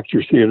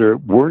Actors Theater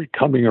weren't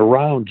coming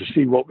around to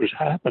see what was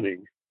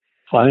happening.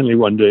 Finally,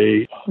 one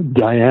day,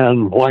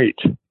 Diane White,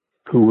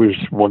 who was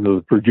one of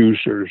the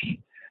producers,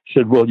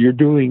 said, well, you're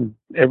doing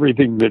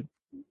everything that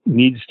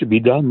needs to be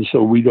done,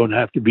 so we don't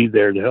have to be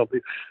there to help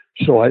you.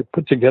 So I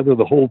put together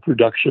the whole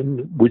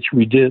production, which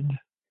we did,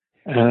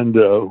 and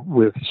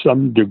with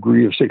some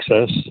degree of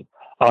success.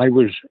 I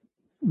was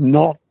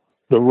not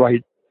the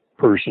right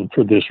person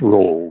for this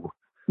role,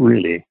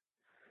 really.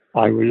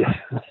 I was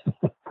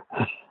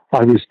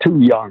too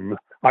young.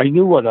 I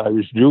knew what I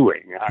was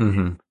doing,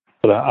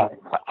 but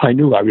I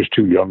knew I was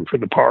too young for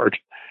the part.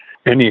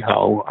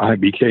 Anyhow, I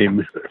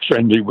became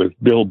friendly with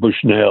Bill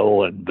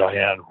Bushnell and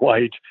Diane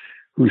White,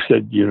 who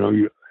said,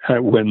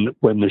 when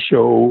the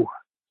show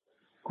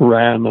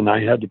ran and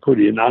I had to put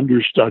in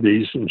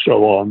understudies and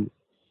so on,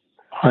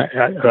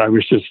 I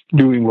was just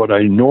doing what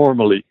I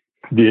normally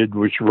did,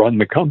 which run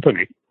the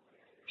company.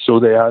 So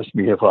they asked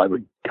me if I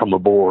would come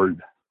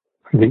aboard.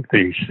 I think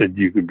they said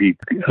you could be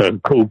a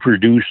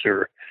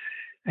co-producer,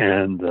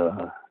 and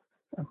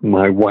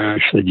my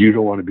wife said, you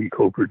don't want to be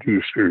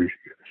co-producer.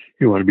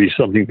 You want to be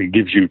something that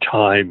gives you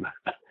time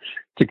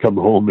to come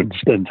home and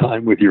spend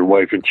time with your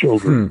wife and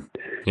children.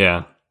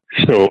 Yeah.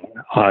 So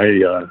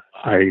I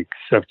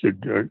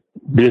accepted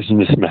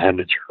business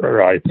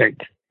manager, I think,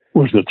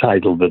 was the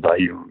title that I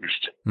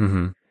used.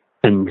 Mm-hmm.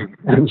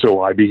 And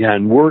so I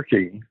began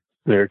working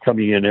there,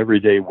 coming in every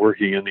day,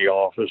 working in the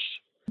office,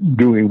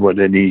 doing what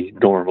any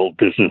normal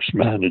business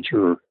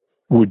manager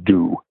would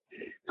do,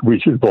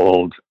 which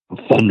involved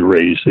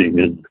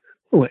fundraising and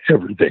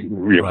everything,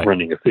 Right.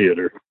 running a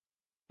theater.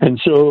 And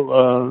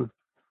so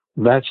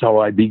that's how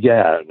I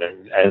began.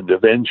 And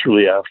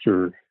eventually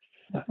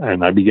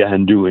and I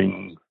began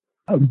doing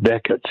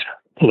Beckett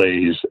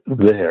plays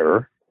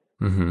there.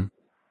 Mm-hmm.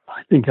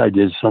 I think I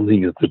did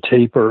something at the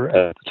Taper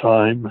at the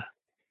time.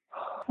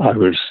 I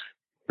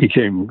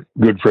became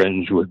good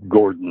friends with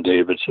Gordon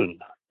Davidson,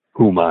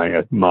 whom I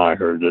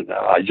admired, and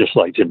I just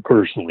liked him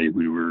personally.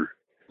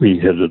 We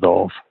hit it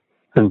off.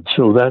 And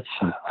so that's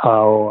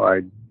how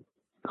I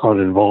got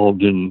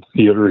involved in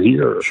theater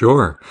here.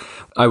 Sure.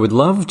 I would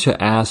love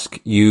to ask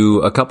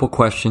you a couple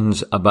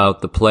questions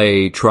about the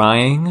play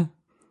Trying.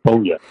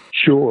 Oh, yeah,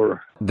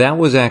 sure. That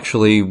was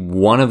actually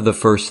one of the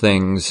first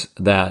things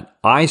that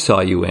I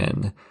saw you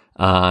in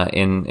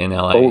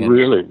LA. Oh,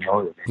 really?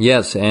 Oh.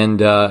 Yes,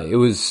 and it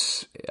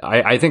was.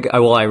 I think.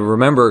 I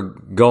remember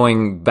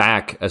going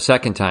back a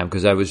second time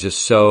because I was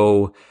just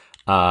so.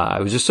 I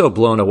was just so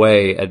blown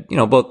away at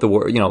both the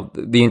work,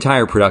 the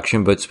entire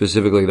production, but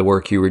specifically the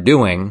work you were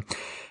doing.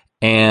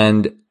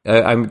 And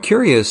I'm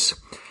curious.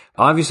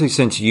 Obviously,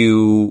 since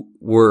you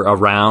were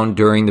around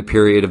during the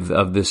period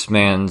of this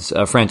man's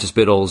Francis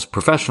Biddle's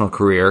professional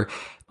career,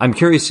 I'm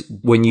curious,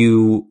 when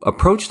you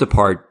approached the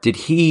part, did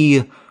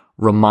he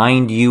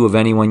remind you of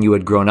anyone you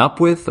had grown up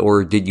with,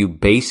 or did you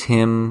base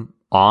him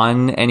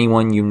on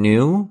anyone you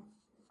knew?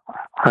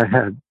 I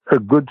had a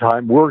good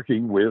time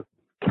working with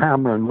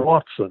Cameron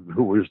Watson,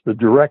 who was the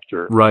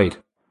director. Right.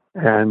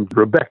 And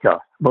Rebecca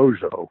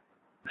Mozo.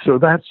 So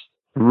that's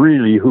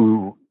really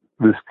who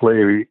this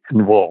play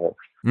involved.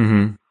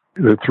 Mm-hmm.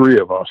 The three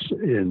of us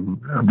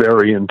in a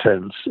very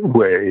intense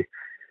way.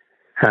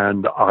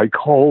 And I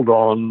called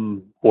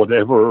on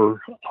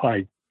whatever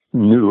I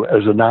knew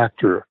as an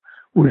actor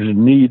was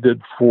needed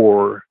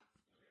for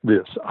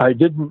this. I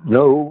didn't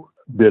know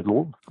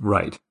Biddle.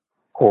 Right.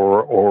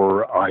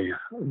 Or I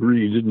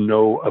really didn't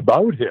know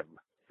about him,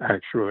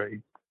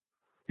 actually.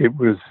 It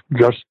was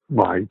just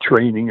my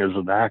training as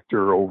an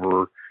actor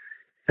over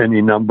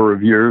any number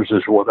of years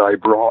is what I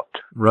brought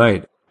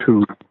right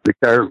to the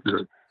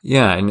character.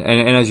 Yeah, and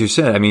as you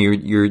said, I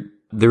mean,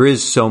 there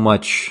is so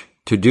much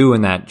to do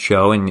in that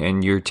show,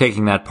 and you're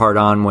taking that part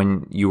on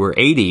when you were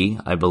 80,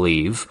 I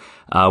believe,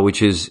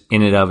 which is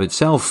in and of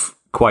itself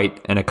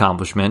quite an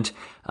accomplishment.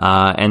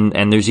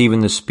 And there's even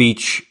the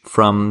speech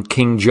from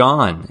King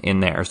John in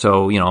there.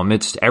 So,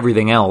 amidst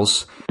everything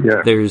else,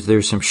 yeah,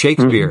 there's some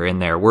Shakespeare in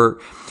there.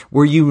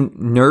 Were you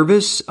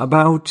nervous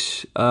about,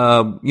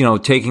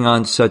 taking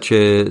on such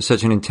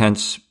an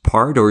intense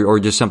part, or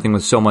just something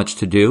with so much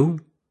to do?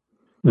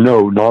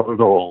 No, not at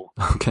all.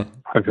 Okay.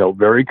 I felt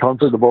very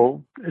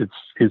comfortable.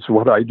 It's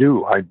what I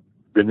do. I've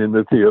been in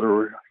the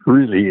theater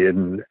really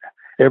in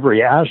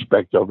every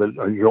aspect of it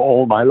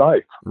all my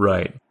life.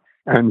 Right.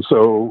 And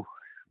so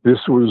this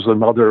was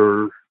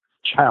another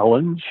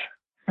challenge,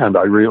 and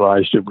I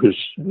realized it was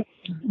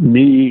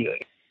me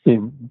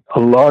in a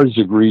large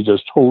degree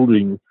just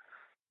holding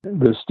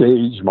the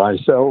stage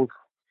myself,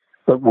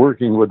 but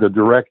working with a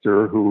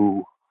director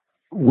who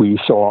we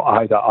saw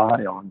eye to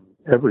eye on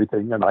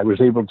everything, and I was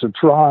able to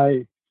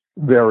try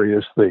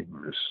various things,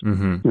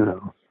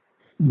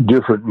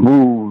 different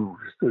moves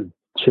to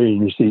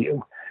change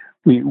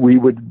we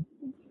would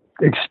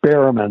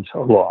experiment a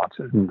lot,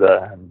 and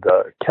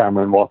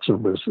Cameron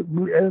Watson was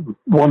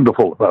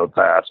wonderful about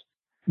that,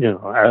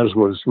 as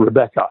was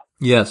Rebecca.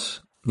 Yes,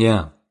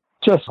 yeah.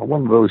 Just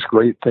one of those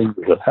great things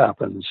that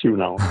happens,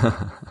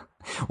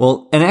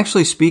 Well, and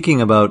actually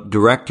speaking about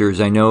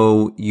directors, I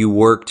know you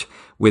worked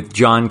with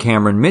John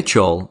Cameron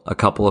Mitchell a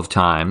couple of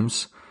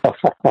times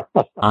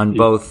on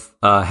both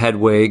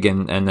Hedwig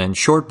and then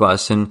Short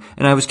Bus, and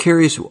I was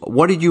curious,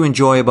 what did you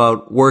enjoy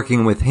about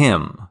working with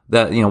him?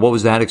 That what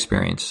was that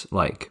experience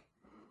like?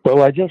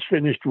 Well, I just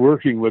finished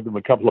working with him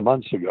a couple of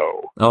months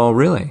ago. Oh,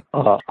 really?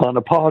 On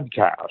a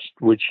podcast,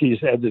 which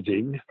he's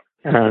editing,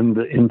 and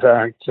in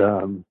fact,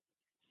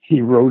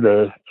 he wrote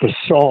a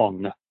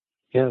song,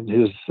 and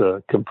his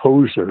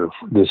composer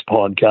for this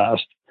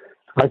podcast.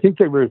 I think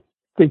they were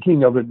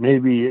thinking of it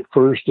maybe at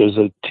first as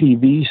a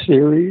TV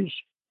series,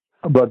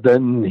 but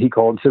then he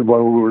called and said,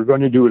 well, we're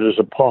going to do it as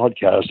a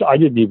podcast. I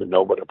didn't even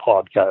know what a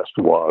podcast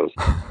was.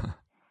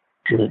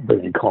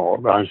 But he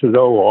called. I said,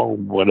 oh,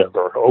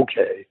 whatever,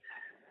 okay.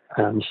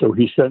 And so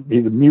he sent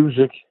me the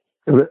music,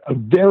 a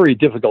very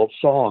difficult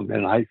song.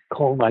 And I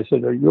called him. I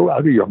said, are you out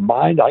of your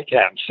mind? I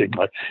can't sing.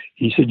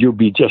 He said, you'll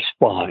be just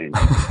fine.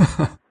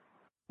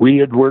 We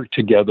had worked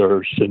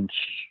together since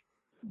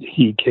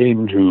he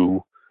came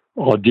to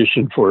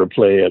auditioned for a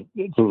play at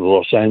the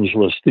Los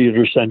Angeles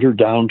Theater Center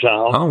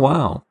downtown. Oh,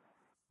 wow.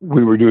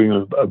 We were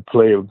doing a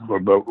play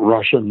about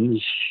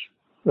Russians,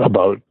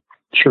 about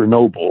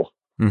Chernobyl.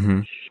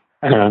 Mm-hmm.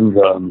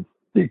 And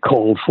they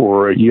called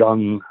for a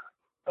young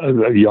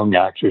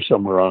actor,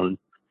 somewhere around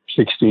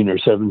 16 or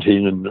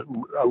 17, and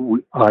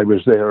I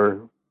was there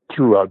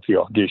throughout the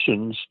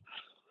auditions.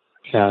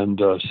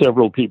 And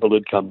several people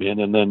had come in,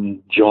 and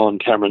then John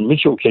Cameron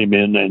Mitchell came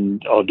in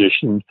and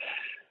auditioned,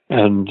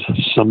 and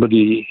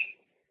somebody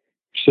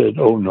said,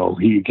 "Oh no,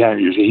 he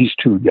can't use it. He's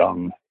too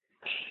young."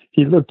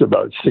 He looked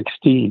about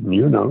 16,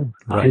 you know.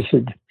 Right. I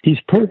said, "He's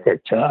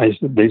perfect."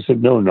 They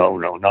said, no,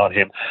 not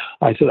him.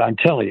 I said, "I'm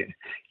telling you,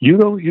 you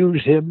don't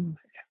use him,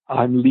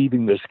 I'm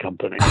leaving this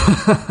company."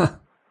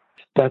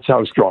 That's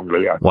how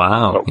strongly I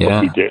felt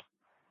what he did.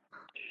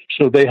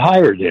 So they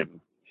hired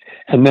him.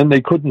 And then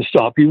they couldn't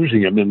stop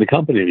using him in the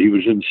company. He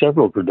was in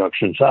several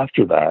productions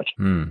after that.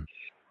 Mm.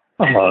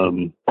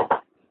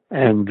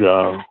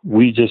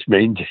 We just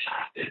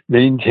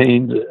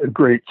maintained a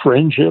great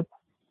friendship.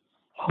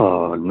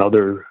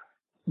 Another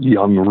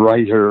young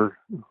writer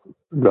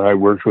that I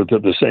worked with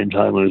at the same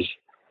time was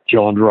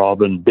John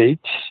Robin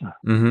Bates.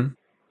 Mm-hmm.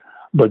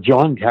 But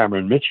John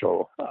Cameron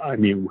Mitchell, I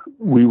mean,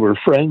 we were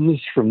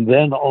friends from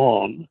then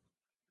on.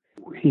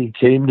 He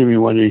came to me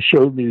when he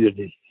showed me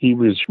that he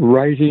was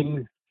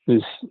writing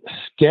this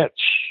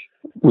sketch,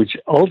 which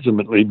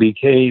ultimately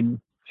became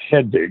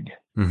Hedwig.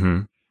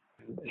 Mm-hmm.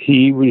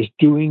 He was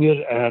doing it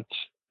at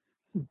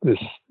this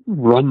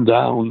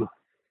rundown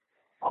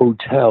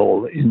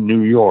hotel in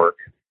New York.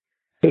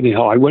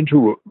 Anyhow, I went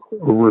to a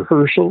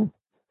rehearsal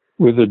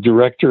with a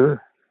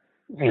director,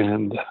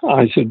 and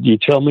I said, "You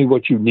tell me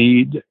what you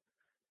need.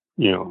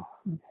 You know,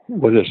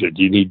 what is it?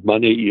 You need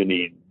money? You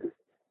need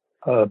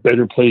a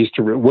better place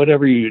to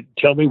whatever you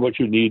tell me what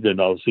you need, and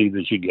I'll see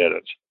that you get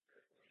it."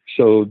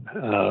 So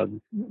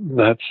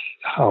that's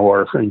how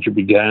our friendship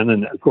began.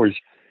 And of course,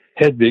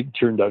 Hedwig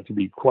turned out to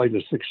be quite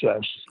a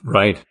success.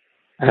 Right.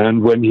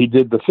 And when he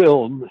did the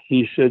film,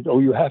 he said, "Oh,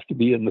 you have to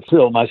be in the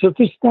film." I said,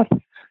 There's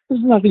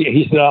nothing.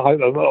 He said,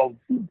 "I'll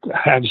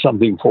have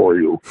something for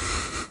you."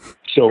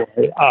 So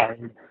I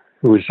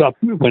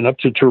went up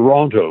to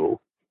Toronto,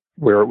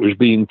 where it was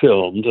being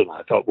filmed, and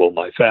I thought, well,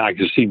 I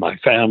could see my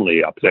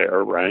family up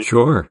there, right?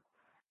 Sure.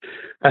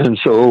 And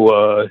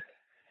so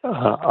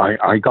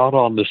I got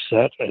on the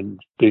set, and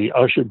they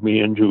ushered me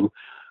into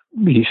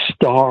the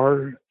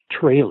star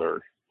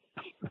trailer.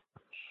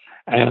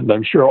 And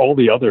I'm sure all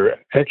the other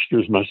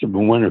extras must have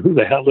been wondering, who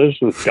the hell is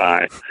this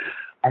guy?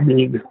 I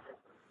mean,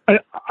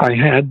 I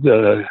had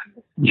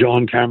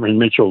John Cameron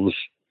Mitchell's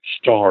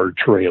star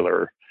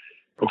trailer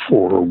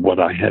for what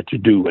I had to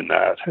do in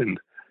that. And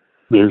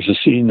there's a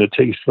scene that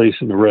takes place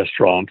in the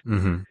restaurant,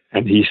 mm-hmm.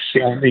 and he's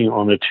standing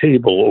on a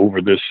table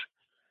over this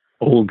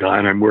old guy,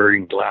 and I'm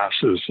wearing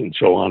glasses and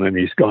so on, and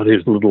he's got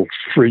his little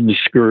fringe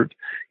skirt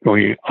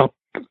going up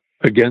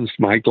against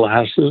my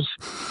glasses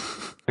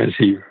as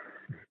he's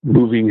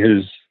moving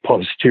his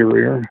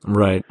posterior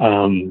right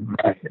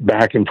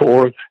back and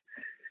forth.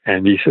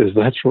 And he says,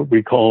 "That's what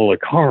we call a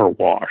car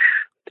wash."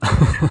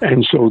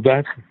 And so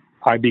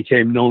I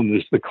became known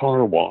as the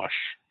car wash,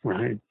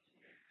 right?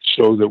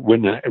 So that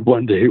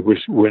one day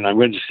when I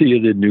went to see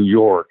it in New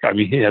York, I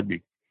mean, he had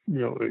me,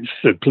 he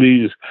said,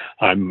 "Please,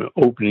 I'm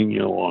opening,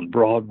 on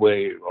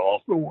Broadway,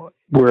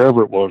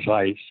 wherever it was.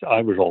 I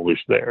was always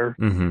there."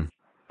 Mm-hmm.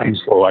 And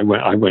so I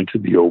went to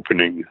the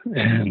opening,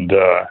 and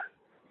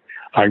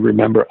I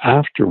remember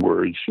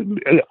afterwards,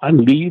 I'm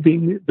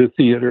leaving the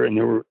theater, and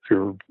there were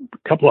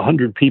a couple of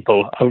hundred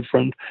people out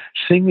front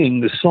singing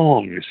the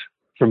songs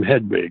from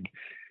Hedwig.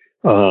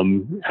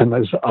 And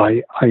as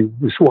I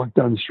was walking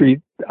down the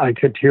street, I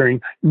kept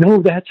hearing,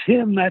 "No, that's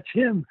him, that's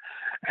him."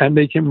 And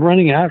they came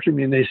running after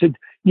me, and they said,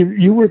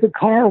 You were the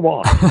car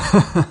wash."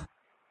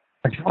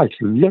 I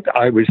look,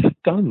 I was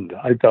stunned.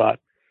 I thought,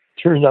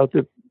 turned out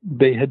that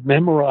they had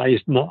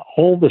memorized not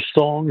all the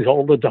songs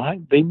all the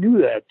time. They knew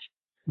that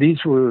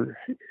these were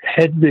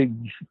Hedwig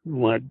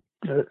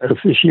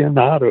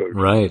aficionados.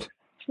 Right.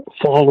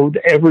 Followed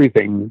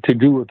everything to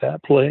do with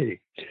that play.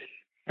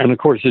 And of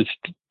course,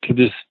 to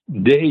this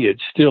day,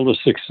 it's still a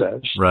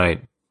success.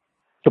 Right.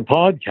 The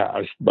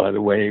podcast, by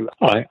the way,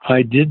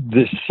 I did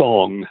this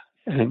song,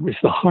 and it was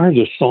the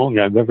hardest song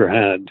I've ever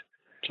had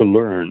to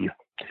learn.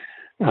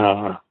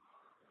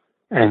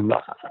 And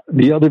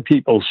the other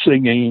people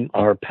singing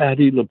are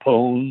Patti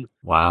LuPone,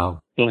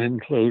 wow, Glenn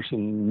Close,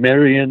 and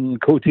Marion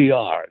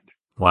Cotillard.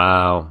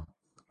 Wow.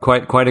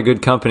 Quite a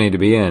good company to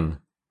be in.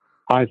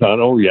 I thought,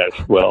 oh, yes.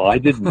 Well, I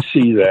didn't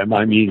see them.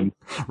 I mean,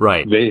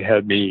 right. They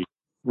had me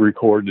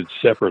recorded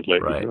separately.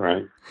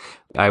 Right.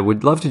 I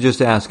would love to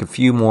just ask a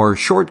few more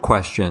short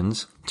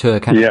questions to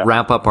kind of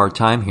wrap up our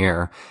time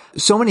here.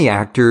 So many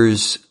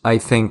actors, I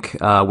think,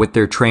 with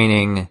their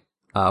training,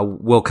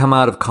 will come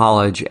out of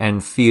college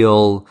and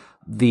feel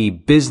the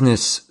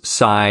business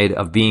side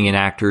of being an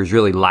actor is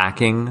really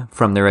lacking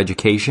from their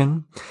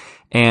education.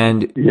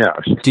 And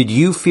did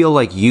you feel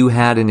like you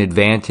had an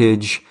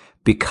advantage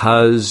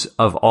because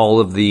of all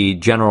of the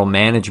general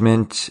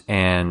management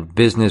and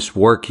business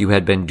work you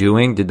had been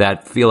doing? Did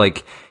that feel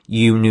like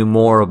you knew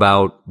more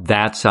about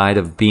that side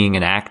of being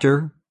an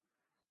actor?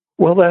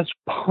 Well, that's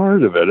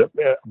part of it.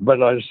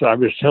 But as I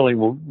was telling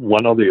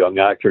one other young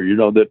actor,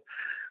 that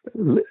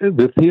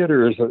the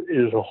theater is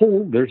a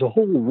whole. There's a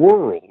whole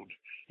world.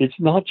 It's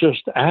not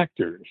just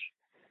actors.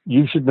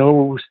 You should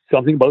know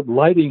something about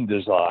lighting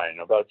design,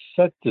 about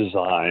set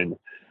design,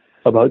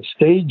 about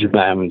stage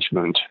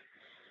management,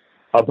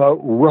 about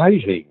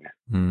writing.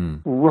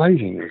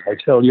 Writing. I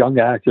tell young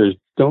actors,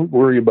 don't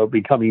worry about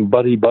becoming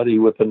buddy-buddy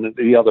with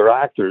the other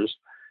actors.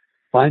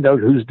 Find out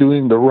who's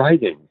doing the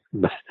writing.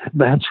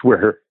 That's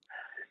where,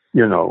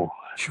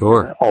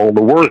 Sure, all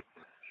the work.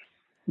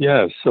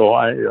 Yeah, so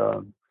I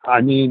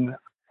didn't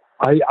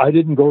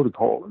go to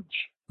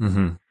college.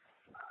 Mm-hmm.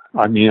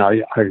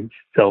 I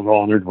felt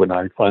honored when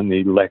I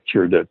finally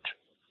lectured at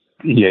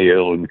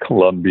Yale and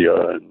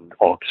Columbia and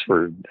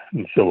Oxford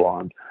and so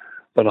on.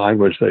 But I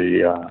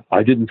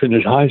didn't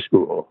finish high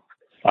school.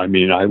 I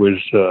was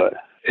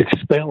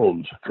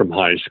expelled from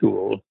high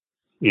school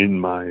in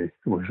my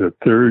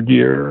third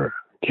year,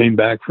 came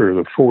back for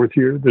the fourth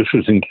year. This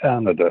was in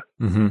Canada.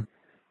 Mm-hmm.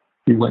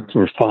 We went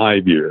for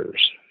 5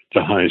 years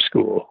to high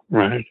school,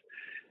 right?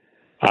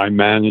 I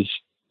managed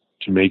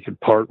to make it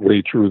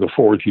partway through the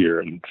fourth year,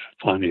 and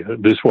finally,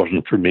 this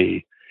wasn't for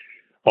me.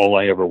 All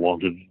I ever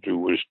wanted to do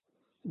was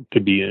to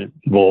be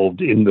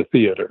involved in the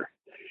theater.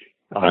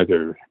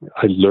 Either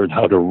I learned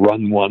how to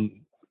run one,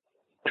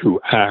 to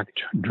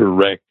act,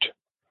 direct,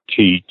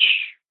 teach,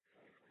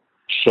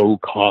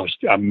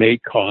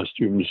 make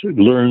costumes,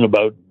 learn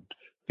about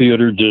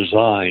theater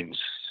design,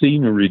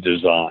 scenery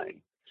design,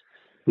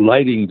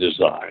 lighting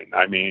design.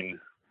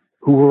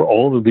 Who are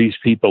all of these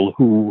people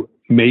who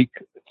make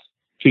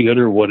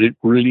theater what it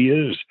really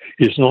is?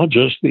 It's not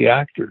just the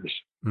actors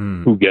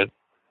who get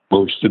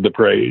most of the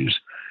praise.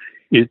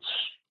 It's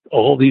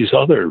all these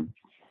other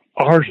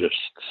artists.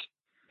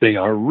 They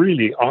are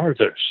really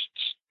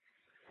artists.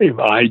 If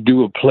I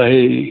do a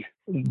play,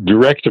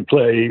 direct a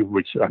play,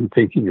 which I'm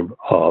thinking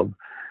of,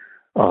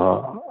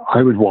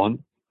 I would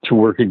want to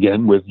work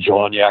again with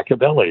John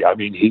Iacobelli.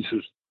 He's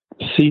a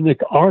scenic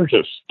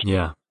artist.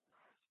 Yeah.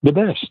 The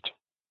best.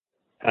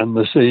 And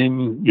the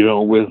same,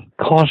 with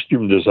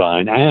costume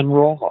design. Anne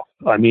Roth.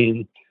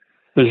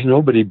 There's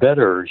nobody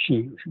better.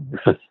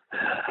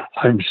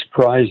 I'm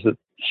surprised that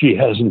she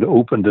hasn't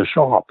opened a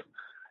shop,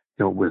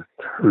 with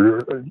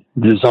her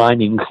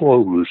designing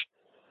clothes.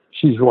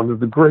 She's one of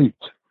the great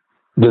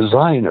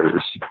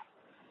designers.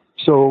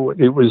 So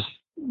it was,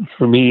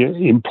 for me,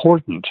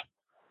 important,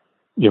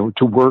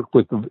 to work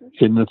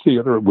in the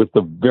theater with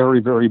the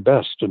very, very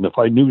best. And if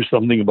I knew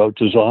something about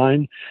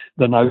design,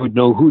 then I would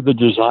know who the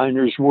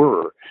designers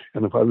were.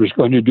 And if I was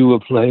going to do a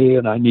play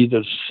and I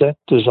needed set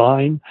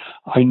design,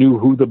 I knew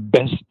who the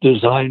best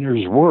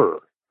designers were.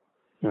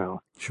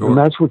 Sure. And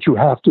that's what you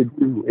have to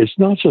do. It's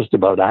not just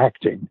about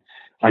acting.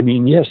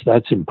 Yes,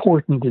 that's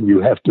important, and you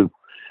have to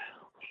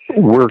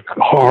work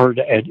hard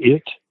at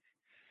it,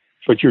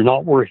 but you're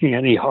not working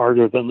any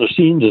harder than the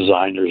scene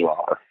designers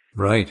are.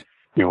 Right.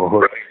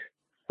 Who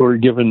are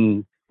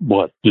given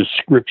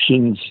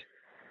descriptions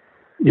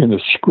in a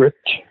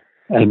script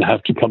and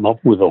have to come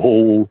up with a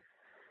whole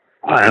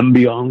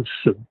ambiance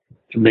to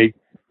make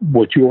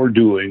what you're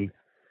doing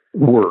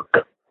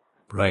work.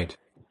 Right.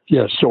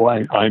 Yes, so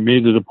I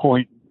made it a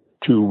point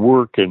to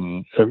work,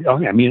 and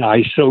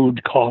I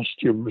sewed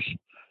costumes.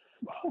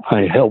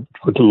 I helped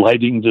with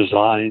lighting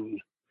design,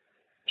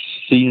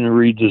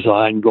 scenery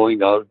design,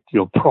 going out,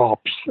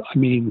 props. I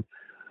don't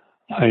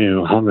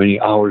know how many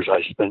hours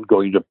I spent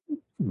going to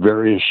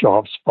various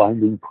shops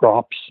finding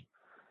props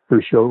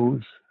for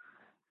shows.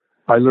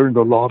 I learned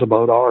a lot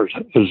about art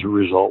as a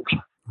result.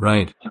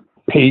 Right.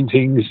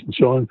 Paintings and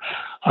so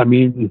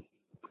on.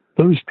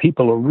 Those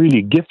people are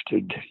really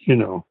gifted,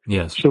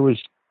 Yes. So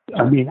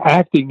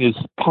acting is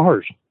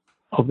part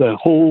of the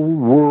whole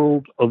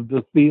world of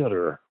the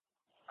theater,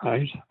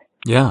 right?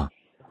 Yeah.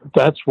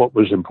 That's what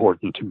was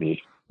important to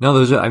me. No,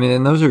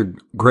 those are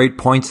great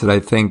points that I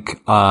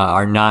think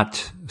are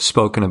not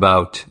spoken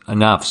about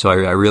enough. So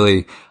I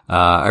really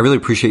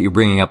appreciate you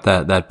bringing up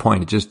that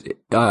point. It just,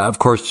 of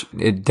course,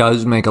 it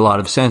does make a lot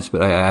of sense,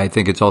 but I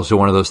think it's also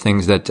one of those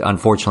things that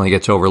unfortunately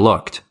gets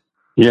overlooked.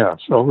 Yes,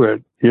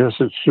 yes,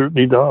 it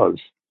certainly does,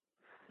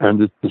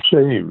 and it's the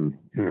same,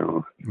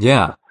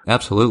 Yeah,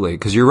 absolutely.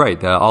 Because you're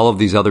right. All of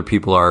these other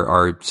people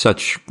are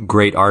such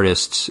great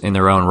artists in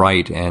their own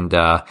right, and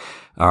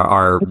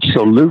are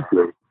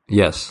absolutely.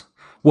 Yes.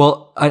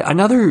 Well,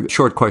 another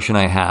short question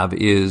I have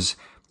is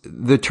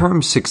the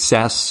term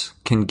success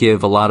can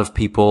give a lot of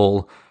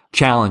people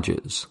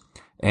challenges,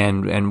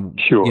 and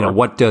sure.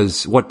 What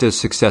does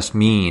success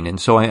mean? And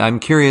so I'm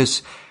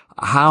curious,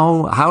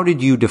 how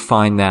did you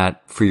define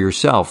that for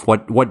yourself?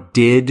 What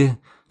did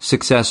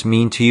success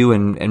mean to you,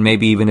 and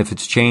maybe even if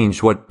it's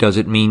changed, what does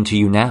it mean to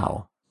you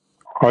now?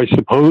 I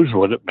suppose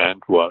what it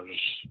meant was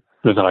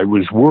that I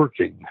was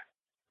working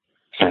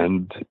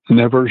and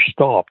never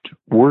stopped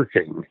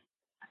working.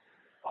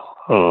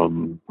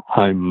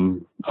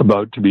 I'm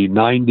about to be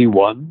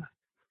 91,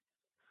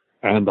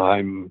 and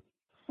I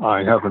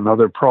have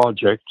another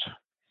project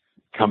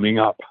coming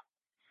up.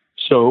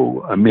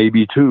 So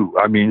maybe two.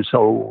 I mean,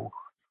 so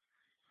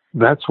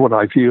that's what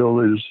I feel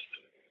is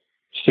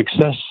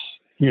success,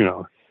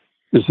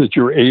 is that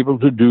you're able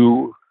to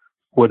do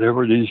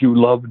whatever it is you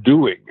love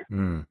doing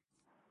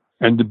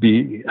and to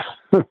be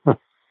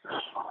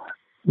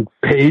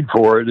paid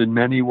for it in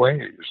many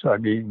ways. I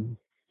mean,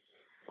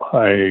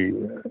 by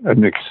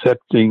an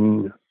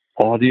accepting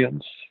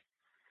audience,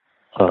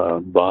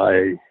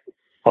 by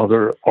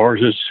other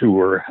artists who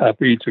are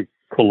happy to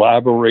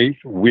collaborate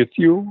with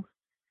you,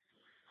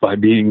 by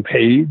being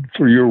paid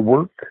for your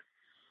work.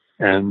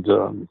 And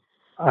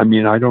I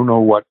mean, I don't know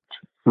what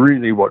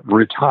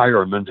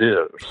retirement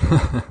is.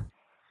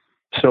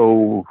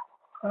 So,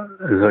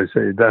 as I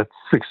say, that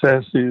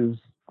success is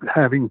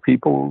having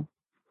people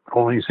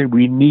calling and say,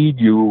 we need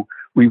you,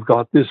 we've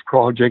got this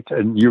project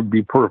and you'd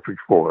be perfect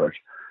for it.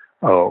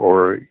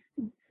 Or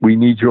we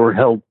need your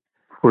help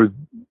for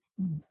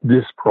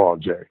this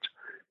project,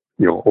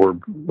 or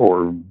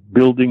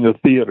building a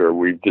theater.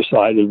 We've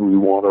decided we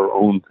want our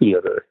own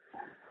theater,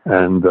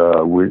 and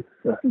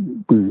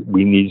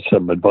we need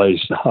some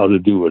advice on how to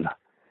do it.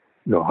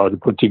 How to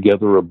put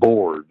together a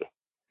board.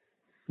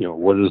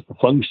 What is the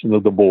function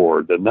of the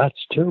board? And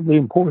that's terribly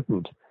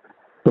important,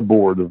 the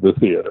board of the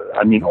theater.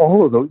 I mean,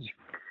 all of those,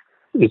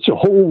 it's a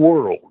whole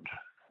world,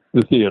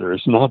 the theater.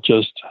 It's not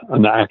just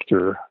an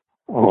actor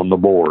on the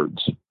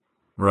boards.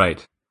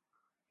 Right.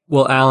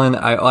 Well, Alan,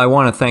 I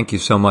want to thank you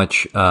so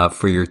much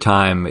for your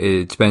time.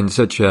 It's been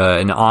such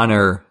an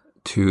honor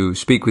to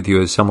speak with you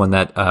as someone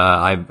that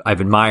I've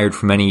admired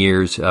for many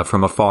years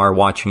from afar,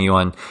 watching you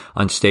on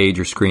stage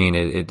or screen.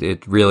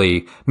 It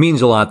really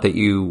means a lot that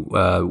you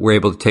were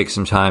able to take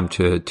some time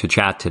to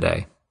chat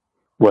today.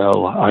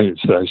 Well, I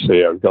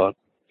say I've got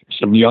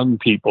some young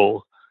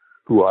people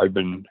who I've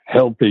been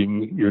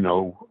helping,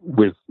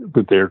 with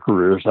their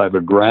careers. I have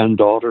a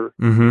granddaughter.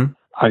 Mm-hmm.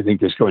 I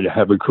think is going to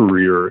have a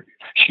career.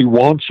 She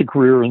wants a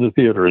career in the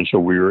theater, and so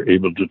we were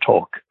able to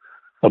talk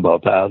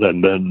about that.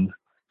 And then,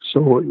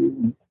 so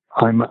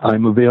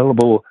I'm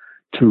available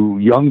to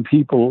young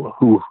people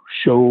who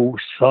show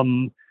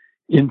some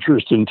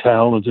interest and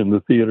talent in the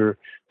theater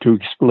to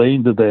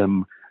explain to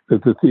them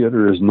that the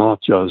theater is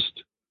not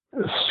just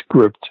a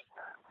script.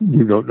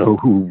 You don't know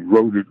who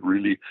wrote it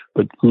really,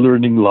 but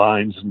learning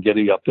lines and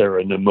getting up there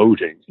and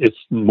emoting. It's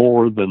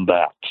more than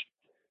that.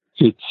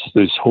 It's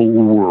this whole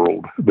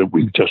world that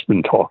we've just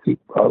been talking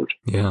about.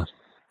 Yeah.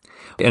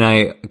 And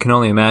I can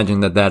only imagine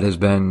that has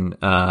been,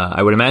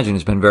 I would imagine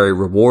it's been very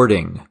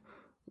rewarding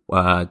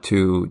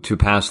to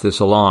pass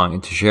this along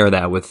and to share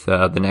that with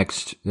the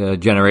next future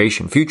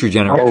generation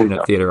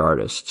of theater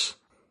artists.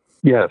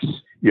 Yes.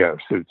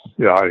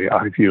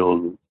 I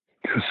feel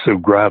just so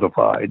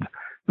gratified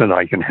that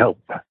I can help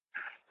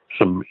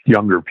some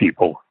younger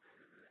people.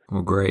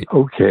 Well, great.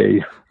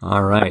 Okay.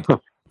 All right.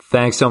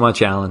 Thanks so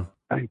much, Alan.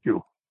 Thank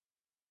you.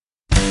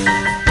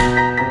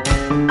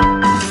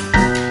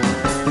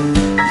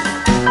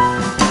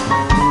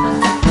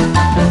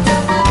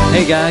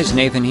 Hey guys,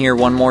 Nathan here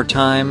one more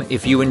time.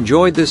 If you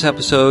enjoyed this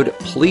episode,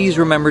 please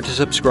remember to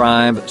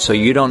subscribe so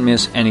you don't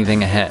miss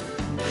anything ahead.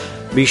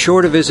 Be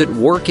sure to visit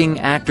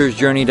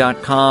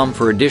workingactorsjourney.com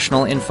for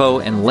additional info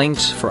and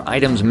links for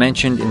items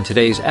mentioned in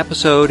today's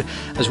episode,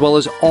 as well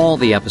as all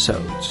the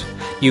episodes.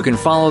 You can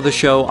follow the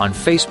show on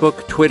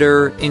Facebook,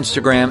 Twitter,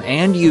 Instagram,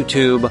 and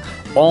YouTube.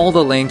 All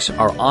the links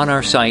are on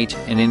our site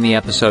and in the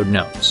episode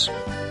notes.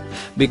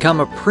 Become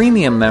a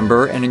premium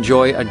member and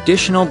enjoy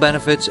additional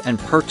benefits and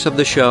perks of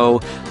the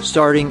show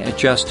starting at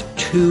just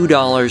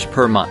 $2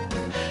 per month.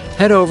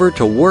 Head over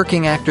to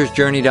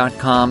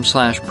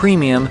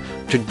workingactorsjourney.com/premium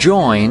to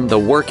join the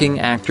Working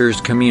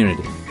Actors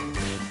community.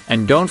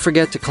 And don't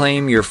forget to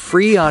claim your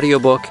free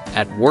audiobook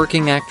at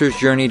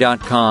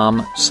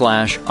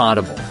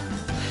workingactorsjourney.com/audible.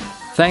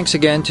 Thanks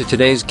again to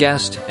today's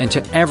guest and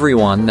to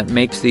everyone that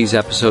makes these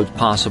episodes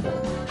possible.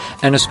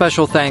 And a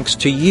special thanks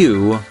to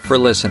you for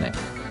listening.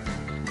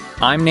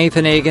 I'm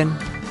Nathan Egan,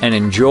 and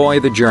enjoy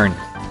the journey.